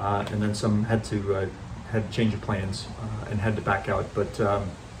 and then some had to change of plans and had to back out. But of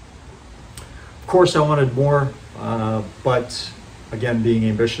course I wanted more, but again, being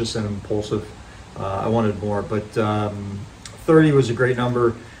ambitious and impulsive, I wanted more. But 30 was a great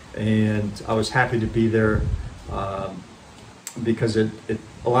number, and I was happy to be there because it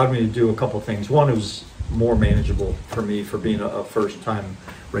allowed me to do a couple things. One, it was more manageable for me for being a first-time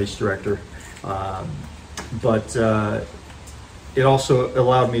race director, but it also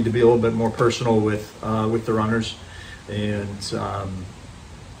allowed me to be a little bit more personal with the runners, and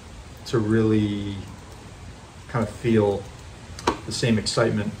to really kind of feel the same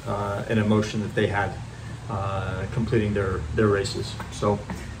excitement and emotion that they had completing their races. So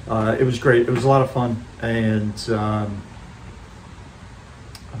it was great. It was a lot of fun, and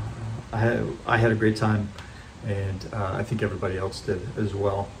I had a great time, and I think everybody else did as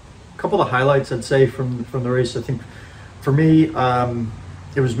well. A couple of highlights I'd say from the race. I think for me,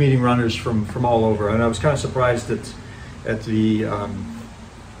 it was meeting runners from all over, and I was kind of surprised at the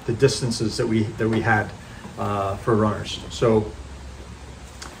distances that we had for runners. So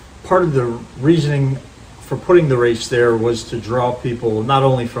part of the reasoning for putting the race there was to draw people not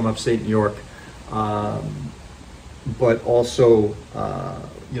only from upstate New York, but also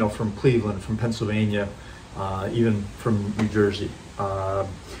you know, from Cleveland, from Pennsylvania, even from New Jersey.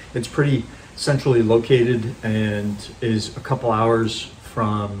 It's pretty centrally located and is a couple hours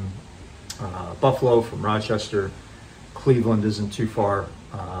from Buffalo, from Rochester. Cleveland isn't too far.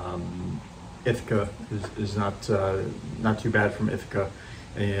 Ithaca is not too bad from Ithaca,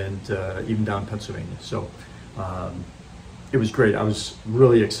 and even down Pennsylvania. So it was great. I was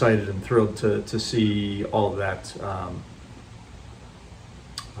really excited and thrilled to see all of that,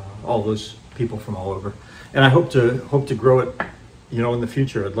 all those people from all over, and I hope to grow it, you know, in the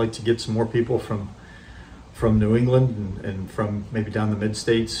future. I'd like to get some more people from New England and from maybe down the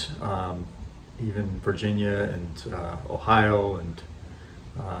mid-states, even Virginia and Ohio and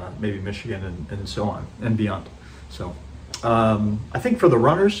maybe Michigan and so on and beyond. So I think for the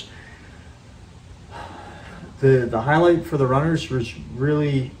runners, the highlight for the runners was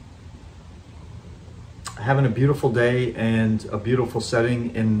really having a beautiful day and a beautiful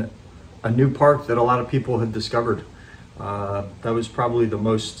setting in a new park that a lot of people had discovered. That was probably the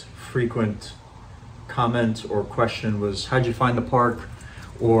most frequent comment or question was, how'd you find the park?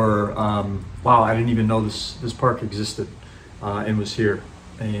 Or, wow, I didn't even know this park existed and was here.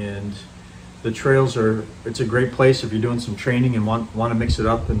 And the trails it's a great place if you're doing some training and want to mix it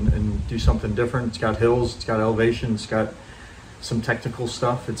up and do something different. It's got hills, it's got elevation, it's got some technical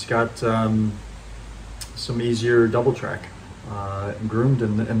stuff, it's got some easier double track, and groomed,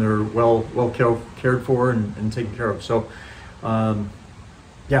 and they're well cared for and taken care of. So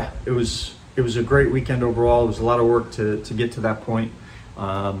yeah, it was a great weekend overall. It was a lot of work to get to that point,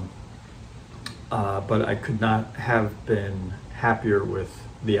 but I could not have been happier with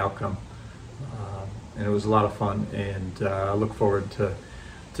the outcome. And it was a lot of fun, and I look forward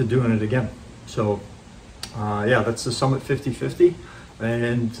to doing it again. So yeah, that's the Summit 50/50,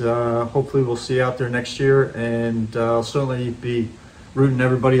 and hopefully we'll see you out there next year, and I'll certainly be rooting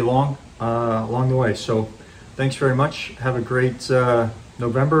everybody along the way. So thanks very much. Have a great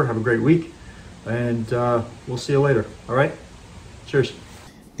November. Have a great week, and we'll see you later. All right? Cheers.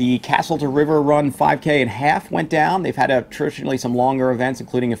 The Castle to River Run 5K and half went down. They've had traditionally some longer events,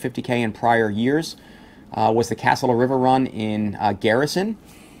 including a 50K in prior years. Was the Castle to River Run in Garrison.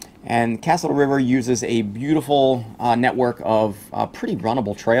 And Castle to River uses a beautiful network of pretty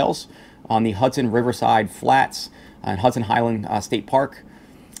runnable trails on the Hudson Riverside Flats and Hudson Highland State Park.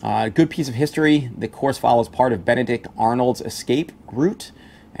 A good piece of history. The course follows part of Benedict Arnold's escape route,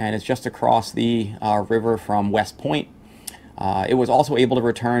 and it's just across the river from West Point. It was also able to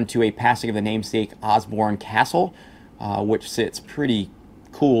return to a passing of the namesake Osborne Castle, which sits pretty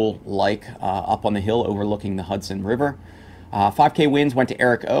cool up on the hill overlooking the Hudson River. 5K wins went to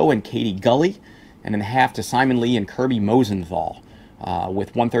Eric O. and Katie Gully, and in the half to Simon Lee and Kirby Mosenthal,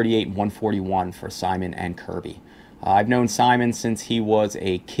 with 138 and 141 for Simon and Kirby. I've known Simon since he was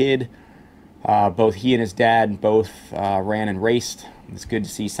a kid. Both he and his dad both ran and raced. It's good to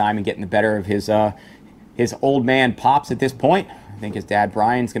see Simon getting the better of his old man pops at this point. I think his dad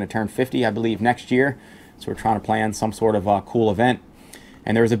Brian's going to turn 50, I believe, next year. So we're trying to plan some sort of cool event.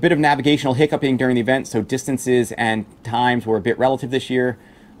 And there was a bit of navigational hiccuping during the event, so distances and times were a bit relative this year.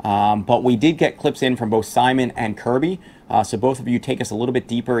 But we did get clips in from both Simon and Kirby. So both of you take us a little bit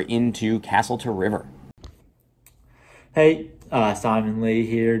deeper into Castle to River. Hey, Simon Lee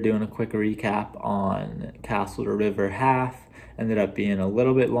here, doing a quick recap on Castle to River half. Ended up being a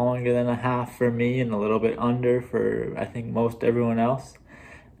little bit longer than a half for me and a little bit under for, I think, most everyone else.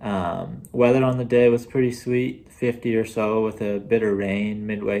 Weather on the day was pretty sweet, 50 or so with a bit of rain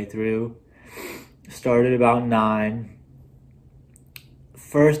midway through. Started about 9.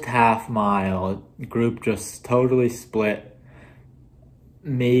 First half mile, group just totally split.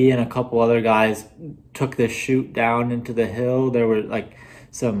 Me and a couple other guys took the chute down into the hill. There were like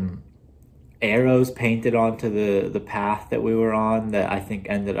some arrows painted onto the path that we were on that I think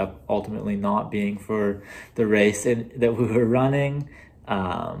ended up ultimately not being for the race that we were running.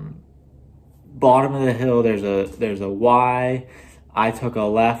 Bottom of the hill, there's a Y. I took a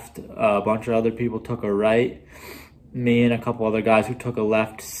left, a bunch of other people took a right. Me and a couple other guys who took a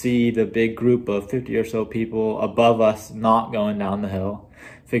left see the big group of 50 or so people above us not going down the hill.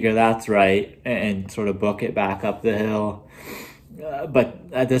 Figure that's right, and sort of book it back up the hill. But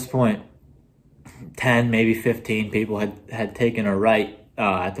at this point, 10, maybe 15 people had taken a right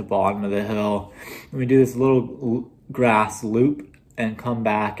at the bottom of the hill. We do this little grass loop and come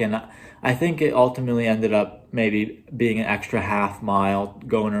back, and I think it ultimately ended up maybe being an extra half mile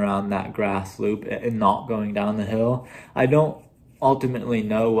going around that grass loop and not going down the hill. I don't ultimately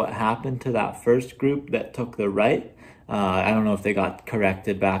know what happened to that first group that took the right. I don't know if they got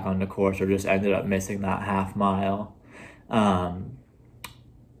corrected back on the course or just ended up missing that half mile.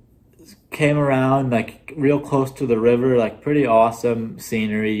 Came around like real close to the river, like pretty awesome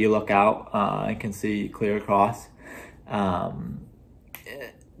scenery. You look out and can see clear across.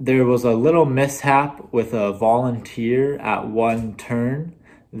 There was a little mishap with a volunteer at one turn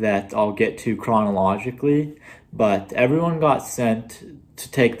that I'll get to chronologically, but everyone got sent to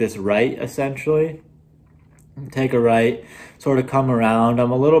take this right, essentially. Take a right, sort of come around.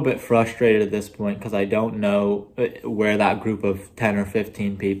 I'm a little bit frustrated at this point because I don't know where that group of 10 or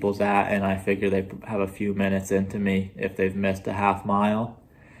 15 people's at, and I figure they have a few minutes into me if they've missed a half mile.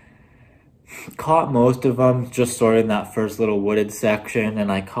 Caught most of them just sort of in that first little wooded section, and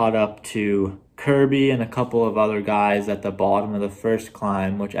I caught up to Kirby and a couple of other guys at the bottom of the first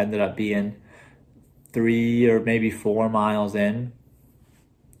climb, which ended up being 3 or maybe 4 miles in,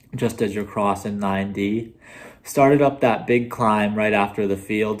 just as you're crossing 9D. Started up that big climb right after the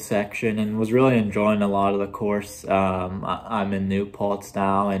field section and was really enjoying a lot of the course. I'm in New Paltz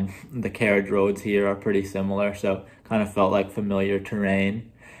now, and the carriage roads here are pretty similar, so kind of felt like familiar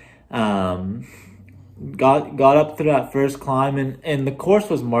terrain. Got up through that first climb, and the course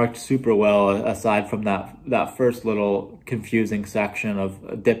was marked super well, aside from that first little confusing section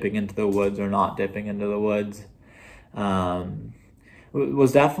of dipping into the woods or not dipping into the woods.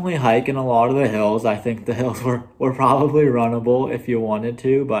 Was definitely hiking a lot of the hills. I think the hills were probably runnable if you wanted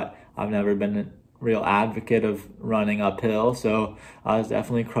to, but I've never been a real advocate of running uphill, so I was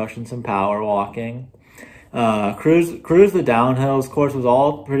definitely crushing some power walking. Cruise the downhills. Course was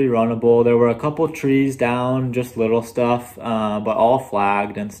all pretty runnable. There were a couple trees down, just little stuff, but all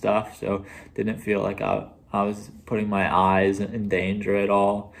flagged and stuff, so didn't feel like I I was putting my eyes in danger at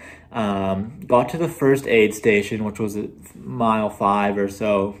all. Got to the first aid station, which was at mile 5 or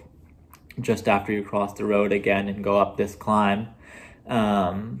so, just after you cross the road again and go up this climb.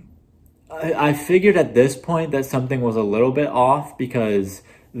 I figured at this point that something was a little bit off, because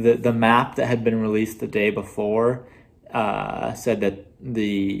the map that had been released the day before said that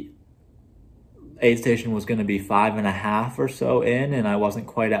the aid station was going to be 5.5 or so in, and I wasn't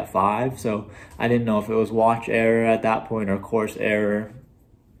quite at 5, so I didn't know if it was watch error at that point or course error.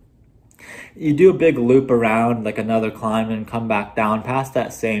 You do a big loop around, like another climb, and come back down past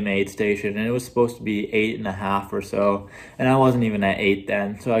that same aid station, and it was supposed to be 8.5 or so, and I wasn't even at 8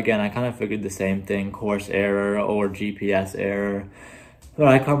 then. So again, I kind of figured the same thing, course error or GPS error. But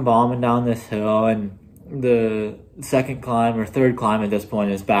I come bombing down this hill, and the second climb or third climb at this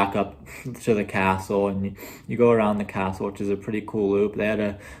point is back up to the castle, and you go around the castle, which is a pretty cool loop. They had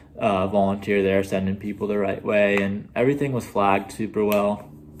a volunteer there sending people the right way, and everything was flagged super well.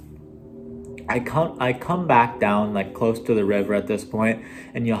 I come back down like close to the river at this point,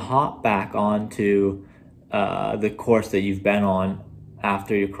 and you hop back onto the course that you've been on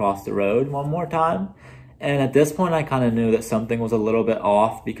after you cross the road one more time. And at this point I kind of knew that something was a little bit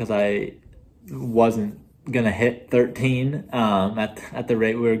off, because I wasn't gonna hit 13 at the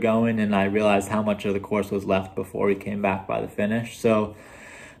rate we were going, and I realized how much of the course was left before we came back by the finish. So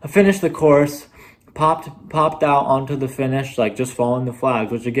I finished the course, popped out onto the finish, like just following the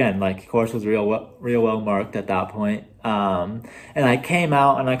flags, which again, like, course was real well marked at that point. And I came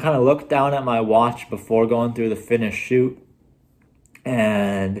out and I kind of looked down at my watch before going through the finish chute,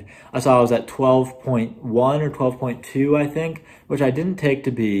 and I saw I was at 12.1 or 12.2, I think, which I didn't take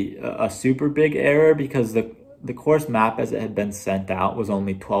to be a super big error, because the course map as it had been sent out was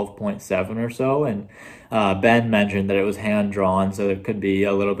only 12.7 or so, and Ben mentioned that it was hand-drawn, so there could be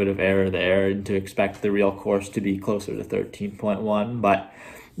a little bit of error there, and to expect the real course to be closer to 13.1, but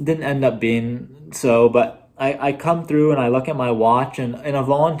didn't end up being so. But I come through and I look at my watch, and a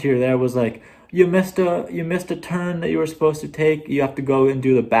volunteer there was like, you missed a turn that you were supposed to take. You have to go and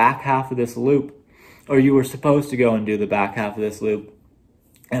do the back half of this loop, or you were supposed to go and do the back half of this loop.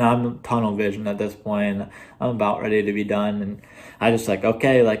 And I'm tunnel vision at this point. I'm about ready to be done. And I just like,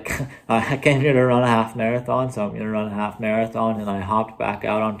 okay, like, I came here to run a half marathon, so I'm going to run a half marathon. And I hopped back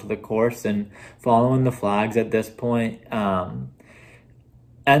out onto the course, and following the flags at this point,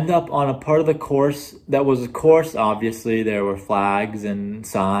 end up on a part of the course that was a course. Obviously, there were flags and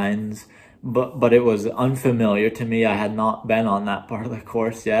signs, but it was unfamiliar to me. I had not been on that part of the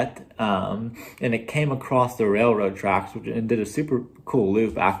course yet. And it came across the railroad tracks, which it did a super cool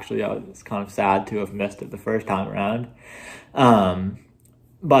loop, actually. I was kind of sad to have missed it the first time around.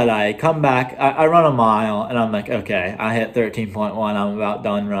 But I come back, I run a mile, and I'm like, okay, I hit 13.1, I'm about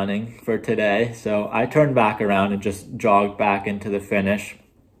done running for today. So I turned back around and just jogged back into the finish.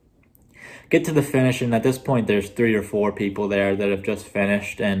 Get to the finish, and at this point there's 3 or 4 people there that have just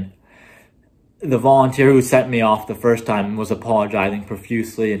finished, and the volunteer who sent me off the first time was apologizing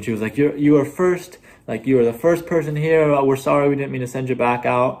profusely, and she was like, you were first, like, you were the first person here, we're sorry, we didn't mean to send you back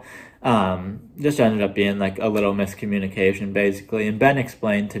out. Just ended up being like a little miscommunication, basically. And Ben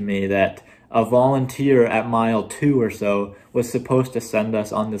explained to me that a volunteer at mile 2 or so was supposed to send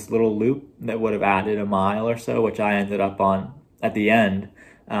us on this little loop that would have added a mile or so, which I ended up on at the end.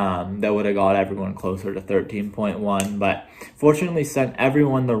 That would have got everyone closer to 13.1, but fortunately sent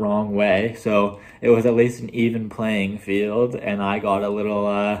everyone the wrong way, so it was at least an even playing field, and I got a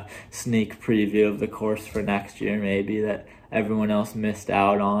little sneak preview of the course for next year, maybe, that everyone else missed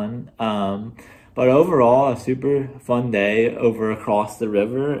out on. But overall, a super fun day over across the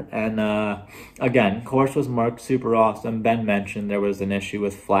river, and again, course was marked super awesome. Ben mentioned there was an issue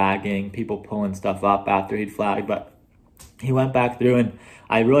with flagging, people pulling stuff up after he'd flagged, but he went back through, and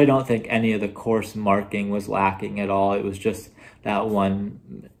I really don't think any of the course marking was lacking at all. It was just that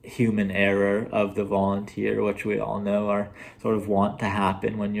one human error of the volunteer, which we all know are sort of want to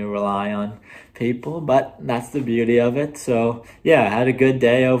happen when you rely on people, but that's the beauty of it. So yeah, I had a good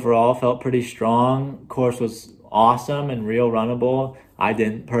day overall, felt pretty strong. Course was awesome and real runnable. I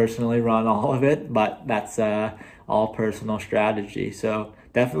didn't personally run all of it, but that's all personal strategy. So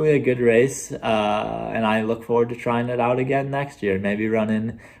definitely a good race, and I look forward to trying it out again next year. Maybe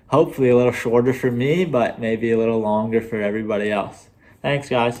running, hopefully a little shorter for me, but maybe a little longer for everybody else. Thanks,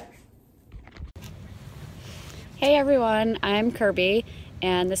 guys. Hey everyone, I'm Kirby,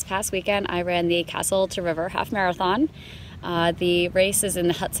 and this past weekend I ran the Castle to River Half Marathon. The race is in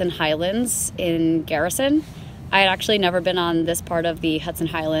the Hudson Highlands in Garrison. I had actually never been on this part of the Hudson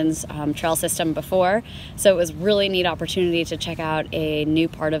Highlands trail system before, so it was really neat opportunity to check out a new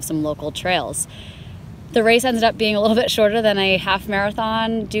part of some local trails. The race ended up being a little bit shorter than a half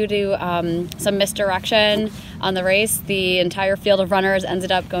marathon due to some misdirection on the race. The entire field of runners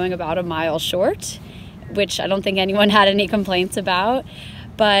ended up going about a mile short, which I don't think anyone had any complaints about.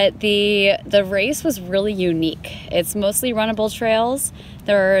 But the race was really unique. It's mostly runnable trails.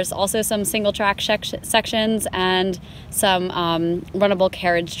 There's also some single track sections and some runnable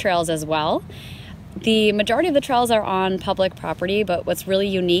carriage trails as well. The majority of the trails are on public property, but what's really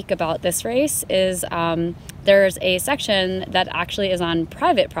unique about this race is there's a section that actually is on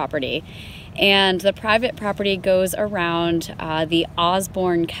private property. And the private property goes around the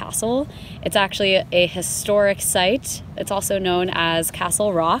Osborne Castle. It's actually a historic site. It's also known as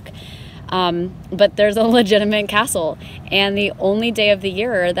Castle Rock. But there's a legitimate castle. And the only day of the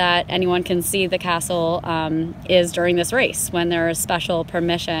year that anyone can see the castle is during this race, when there is special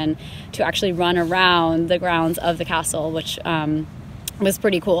permission to actually run around the grounds of the castle, which was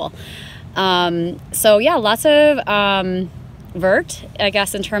pretty cool. So yeah, lots of vert, I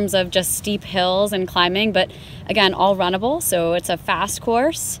guess, in terms of just steep hills and climbing, but again, all runnable, so it's a fast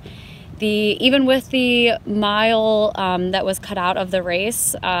course. Even with the mile that was cut out of the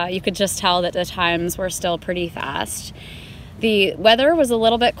race, you could just tell that the times were still pretty fast. The weather was a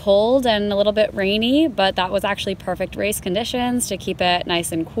little bit cold and a little bit rainy, but that was actually perfect race conditions to keep it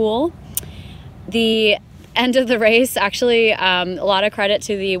nice and cool. The end of the race, actually, a lot of credit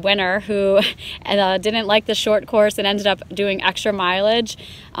to the winner who didn't like the short course and ended up doing extra mileage.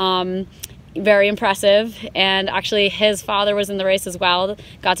 Very impressive. And actually his father was in the race as well.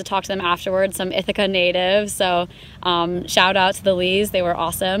 Got to talk to them afterwards, some Ithaca natives. So shout out to the Lees, they were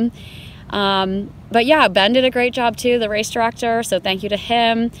awesome. But yeah, Ben did a great job too, the race director, so thank you to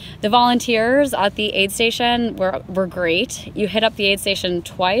him. The volunteers at the aid station were great. You hit up the aid station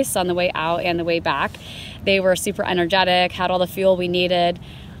twice on the way out and the way back. They were super energetic, had all the fuel we needed.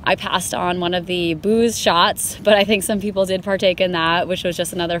 I passed on one of the booze shots, but I think some people did partake in that, which was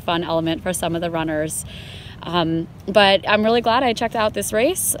just another fun element for some of the runners. But I'm really glad I checked out this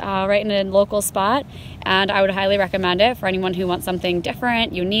race right in a local spot, and I would highly recommend it for anyone who wants something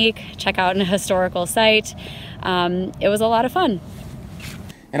different, unique, check out a historical site. It was a lot of fun.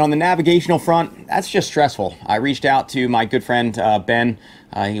 And on the navigational front, that's just stressful. I reached out to my good friend Ben.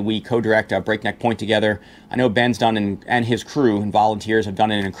 We co-direct Breakneck Point together. I know Ben's done, and his crew and volunteers have done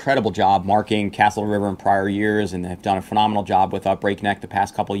an incredible job marking Castle River in prior years, and they've done a phenomenal job with Breakneck the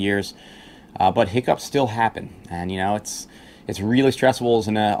past couple of years. But hiccups still happen, and you know it's really stressful as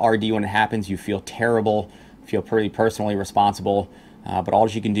an RD when it happens. You feel terrible, feel pretty personally responsible, but all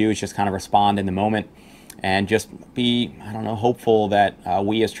you can do is just kind of respond in the moment and just be, I don't know, hopeful that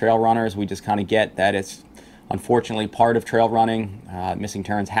we as trail runners, we just kind of get that it's unfortunately part of trail running. Missing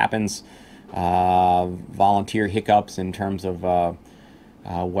turns happens, volunteer hiccups in terms of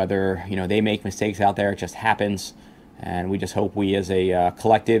whether they make mistakes out there. It just happens. And we just hope we as a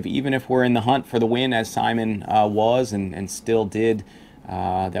collective, even if we're in the hunt for the win, as Simon was and still did,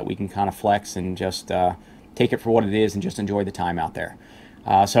 that we can kind of flex and just take it for what it is and just enjoy the time out there.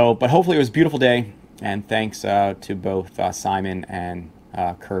 But hopefully it was a beautiful day, and thanks to both Simon and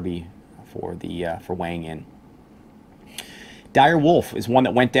Kirby for weighing in. Dire Wolf is one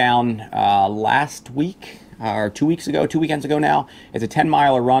that went down last week, or 2 weekends ago now. It's a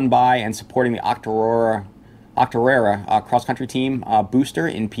 10-miler run by and supporting the Octorara cross-country team booster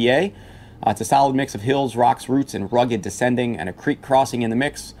in PA. It's a solid mix of hills, rocks, roots, and rugged descending, and a creek crossing in the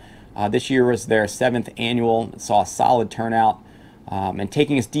mix. This year was their 7th annual. It saw a solid turnout. And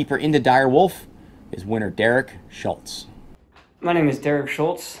taking us deeper into Dire Wolf is winner Derek Shultz. My name is Derek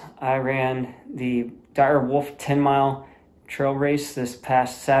Shultz. I ran the Dire Wolf 10-mile trail race this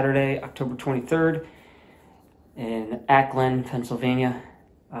past Saturday, October 23rd, in Ackland, Pennsylvania.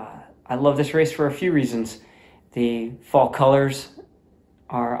 I love this race for a few reasons. The fall colors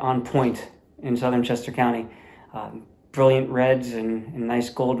are on point in southern Chester County. Brilliant reds and nice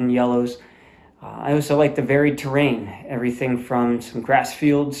golden yellows. I also like the varied terrain, everything from some grass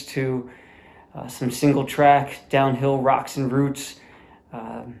fields to some single track, downhill rocks and roots.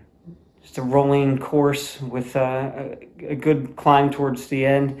 Just a rolling course with a good climb towards the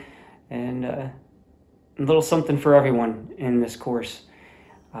end, and a little something for everyone in this course.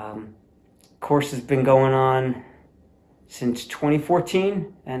 Course has been going on since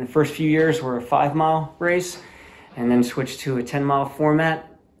 2014, and the first few years were a 5-mile race, and then switched to a 10-mile format,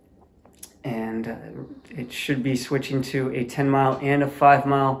 and it should be switching to a 10-mile and a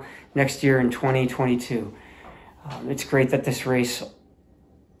 5-mile next year in 2022. It's great that this race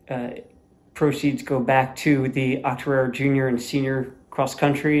proceeds go back to the Octorara junior and senior cross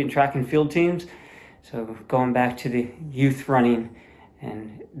country and track and field teams, so going back to the youth running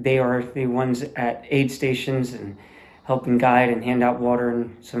and they are the ones at aid stations and helping guide and hand out water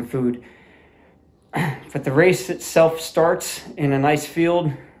and some food. But the race itself starts in a nice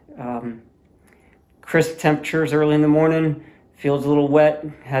field, crisp temperatures early in the morning, field's a little wet,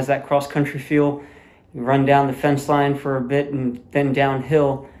 has that cross-country feel. You run down the fence line for a bit and then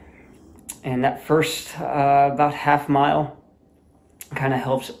downhill, and that first about half mile kind of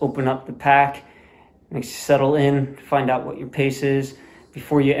helps open up the pack, makes you settle in, find out what your pace is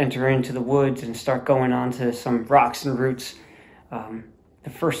before you enter into the woods and start going on to some rocks and roots. The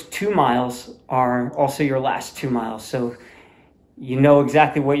first 2 miles are also your last 2 miles, so you know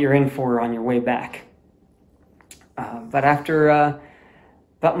exactly what you're in for on your way back. But after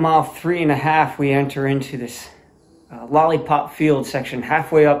about mile 3.5, we enter into this lollipop field section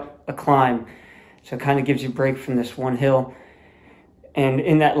halfway up a climb, so it kind of gives you a break from this one hill. And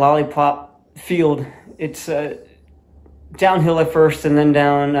in that lollipop field, it's downhill at first and then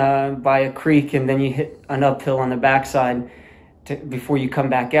down by a creek, and then you hit an uphill on the backside before you come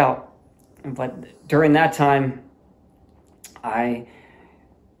back out. But during that time, I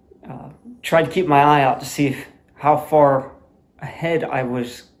tried to keep my eye out to see how far ahead I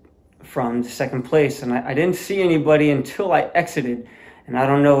was from the second place, and I didn't see anybody until I exited. And I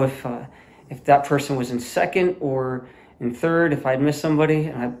don't know if that person was in second or in third, if I'd missed somebody.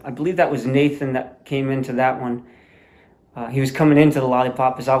 And I believe that was Nathan that came into that one. He was coming into the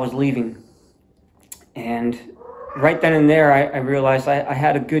lollipop as I was leaving. And right then and there, I realized I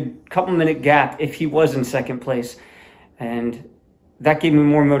had a good couple-minute gap if he was in second place. And that gave me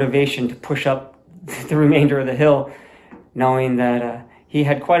more motivation to push up the remainder of the hill, knowing that he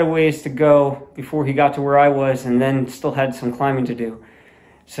had quite a ways to go before he got to where I was, and then still had some climbing to do.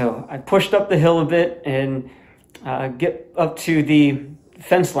 So I pushed up the hill a bit and get up to the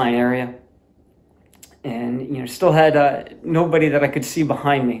fence line area, and still had nobody that I could see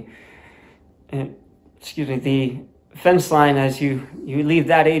behind me. And the fence line, as you leave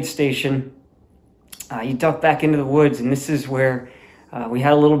that aid station, you duck back into the woods, and this is where we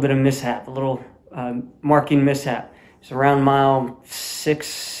had a little bit of mishap, a little marking mishap. It's around mile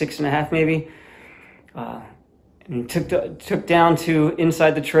 6.5 maybe. And took down to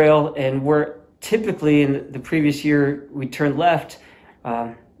inside the trail, and where typically in the previous year we turned left,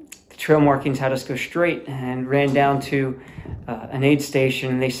 the trail markings had us go straight, and ran down to an aid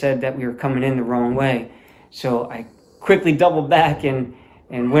station, and they said that we were coming in the wrong way. So I quickly doubled back and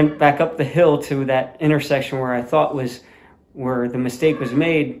went back up the hill to that intersection where I thought was where the mistake was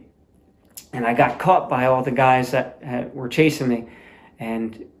made, and I got caught by all the guys that were chasing me,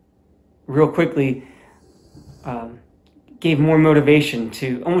 and real quickly gave more motivation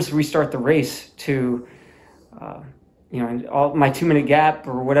to almost restart the race. To all my 2-minute gap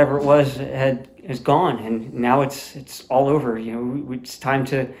or whatever it was is gone, and now it's all over. It's time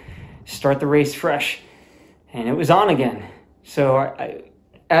to start the race fresh, and it was on again. So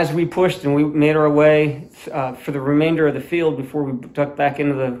as we pushed and we made our way for the remainder of the field before we ducked back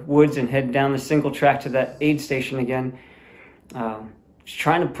into the woods and head down the single track to that aid station again, just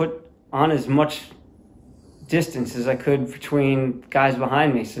trying to put on as much distance as I could between guys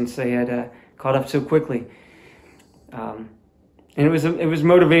behind me, since they had caught up so quickly. And it was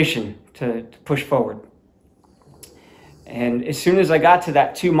motivation to push forward. And as soon as I got to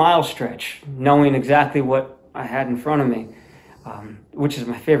that 2-mile stretch, knowing exactly what I had in front of me, which is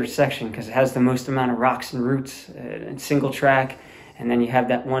my favorite section because it has the most amount of rocks and roots and single track, and then you have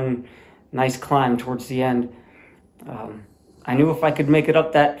that one nice climb towards the end. I knew if I could make it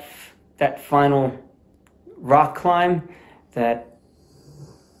up that final rock climb, that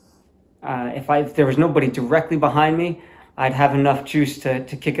if there was nobody directly behind me, I'd have enough juice to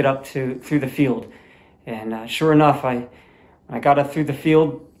kick it up through the field. And sure enough, I got up through the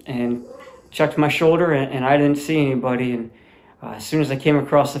field and checked my shoulder, and I didn't see anybody. And as soon as I came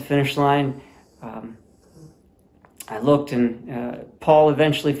across the finish line, I looked, and Paul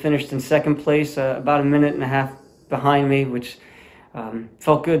eventually finished in second place, about 1.5 minutes behind me, which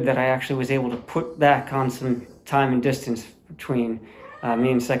felt good that I actually was able to put back on some time and distance between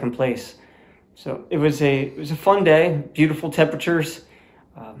me and second place. So it was a fun day, beautiful temperatures,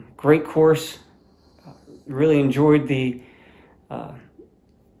 great course. Really enjoyed the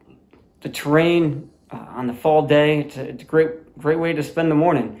terrain on the fall day. It's a great way to spend the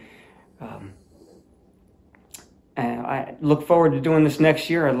morning. And I look forward to doing this next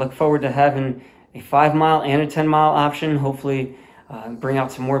year. I look forward to having a 5-mile and a 10-mile option. Hopefully bring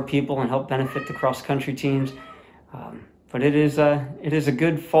out some more people and help benefit the cross-country teams. But it is a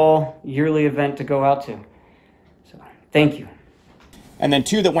good fall yearly event to go out to. So thank you. And then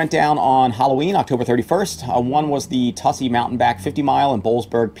two that went down on Halloween, October 31st. One was the Tussey Mountain Back 50 mile in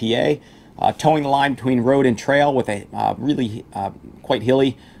Boalsburg, PA, towing the line between road and trail with a really quite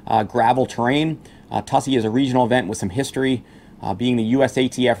hilly gravel terrain. Tussey is a regional event with some history, being the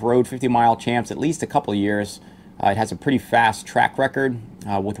USATF Road 50 mile champs at least a couple of years. It has a pretty fast track record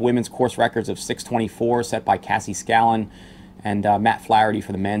with women's course records of 6:24 set by Cassie Scallon and Matt Flaherty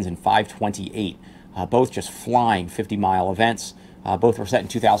for the men's in 5:28. Both just flying 50 mile events. Both were set in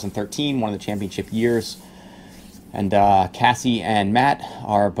 2013, one of the championship years. And Cassie and Matt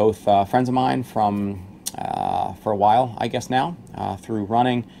are both friends of mine from for a while, I guess now, through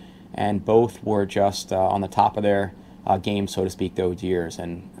running. And both were just on the top of their game, so to speak, those years.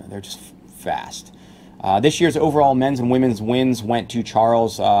 And they're just fast. This year's overall men's and women's wins went to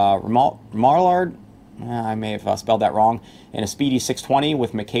Charles Marlard. I may have spelled that wrong. In a speedy 6:20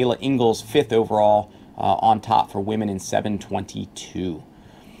 with Michaela Ingalls 5th overall on top for women in 7:22.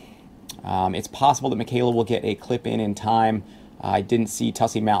 It's possible that Michaela will get a clip in time. I didn't see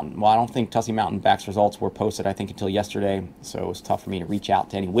Tussey Mountain. Well, I don't think Tussey Mountain Back's results were posted, I think, until yesterday. So it was tough for me to reach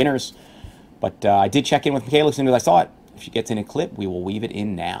out to any winners. But I did check in with Michaela as soon as I saw it. If she gets in a clip, we will weave it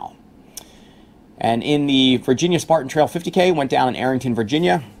in now. And in the Virginia Spartan Trail 50K, went down in Arrington,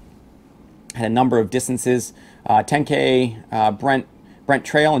 Virginia. Had a number of distances. 10K, Brent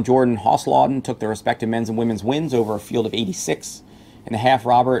Trail and Jordan Hauslawden took their respective men's and women's wins over a field of 86. In the half,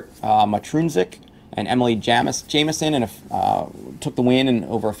 Robert Matrunzik and Emily Jamison took the win in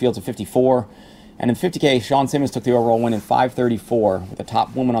over a field of 54. And in 50K, Sean Simmons took the overall win in 5:34, with the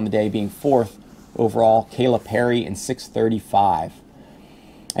top woman on the day being 4th overall, Kayla Perry, in 6:35.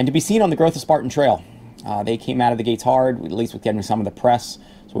 And to be seen on the Growth of Spartan Trail. They came out of the gates hard, at least with getting some of the press.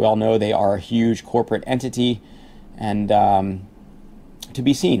 So we all know they are a huge corporate entity. And to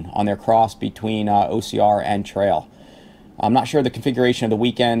be seen on their cross between OCR and trail. I'm not sure the configuration of the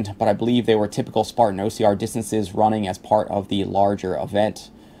weekend, but I believe they were typical Spartan OCR distances running as part of the larger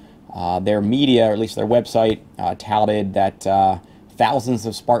event. Their media, or at least their website, touted that thousands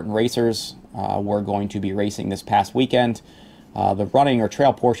of Spartan racers were going to be racing this past weekend. The running or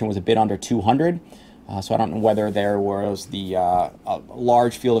trail portion was a bit under 200, so I don't know whether there was the a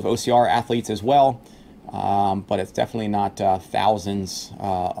large field of OCR athletes as well, but it's definitely not thousands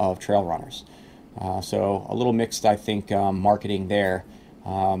of trail runners. So a little mixed, I think, marketing there.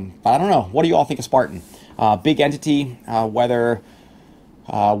 But I don't know. What do you all think of Spartan? Big entity, whether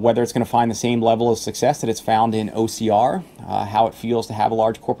it's going to find the same level of success that it's found in OCR, how it feels to have a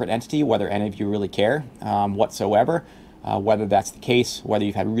large corporate entity, whether any of you really care whatsoever, whether that's the case, whether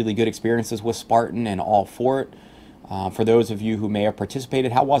you've had really good experiences with Spartan and all for it. For those of you who may have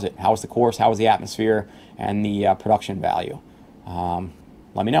participated, how was it? How was the course? How was the atmosphere and the production value?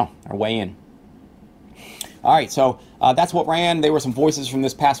 Let me know or weigh in. All right, so that's what ran. There were some voices from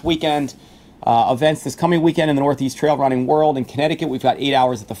this past weekend. Events this coming weekend in the Northeast Trail Running World. In Connecticut, we've got 8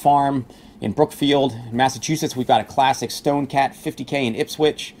 hours at the farm. In Brookfield, Massachusetts, we've got a classic Stone Cat 50K in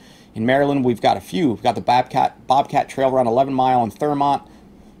Ipswich. In Maryland, we've got a few. We've got the Bobcat Trail Run 11 mile in Thurmont,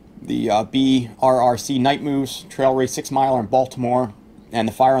 the BRRC Night Moves Trail Race 6 miler in Baltimore, and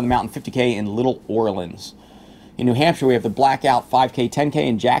the Fire on the Mountain 50K in Little Orleans. In New Hampshire, we have the Blackout 5K 10K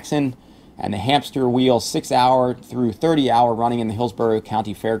in Jackson, and the Hamster Wheel 6-hour through 30-hour running in the Hillsborough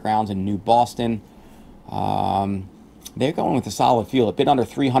County Fairgrounds in New Boston. They're going with a solid field, a bit under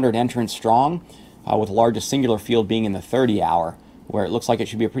 300 entrants strong, with the largest singular field being in the 30-hour, where it looks like it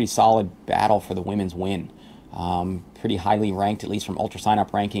should be a pretty solid battle for the women's win. Pretty highly ranked, at least from UltraSignUp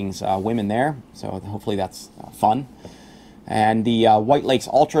rankings, women there, so hopefully that's fun. And the White Lakes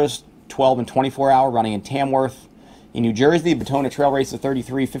Ultras 12 and 24-hour running in Tamworth. In New Jersey, the Batona Trail Race, the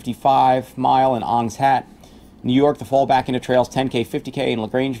 33-55 mile in Ongs Hat. New York, the Fall Back into Trails 10K, 50K in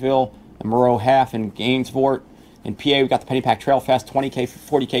LaGrangeville. The Moreau Half in Gainsport. In PA, we've got the Pennypack Trail Fest 20K,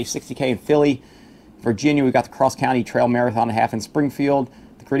 40K, 60K in Philly. Virginia, we've got the Cross County Trail Marathon Half in Springfield.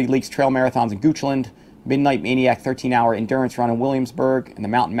 The Gritty Leaks Trail Marathons in Goochland. Midnight Maniac 13-hour endurance run in Williamsburg. And the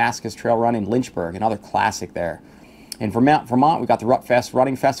Mountain Mascus Trail Run in Lynchburg, another classic there. In Vermont, we've got the Rut Fest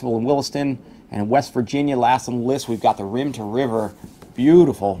Running Festival in Williston. And in West Virginia, last on the list, we've got the Rim to River,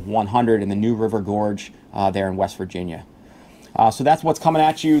 beautiful 100 in the New River Gorge there in West Virginia. So that's what's coming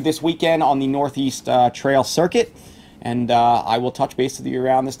at you this weekend on the Northeast Trail Circuit. And I will touch base with you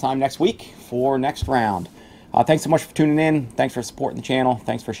around this time next week for next round. Thanks so much for tuning in. Thanks for supporting the channel.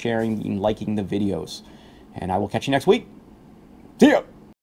 Thanks for sharing and liking the videos. And I will catch you next week. See ya!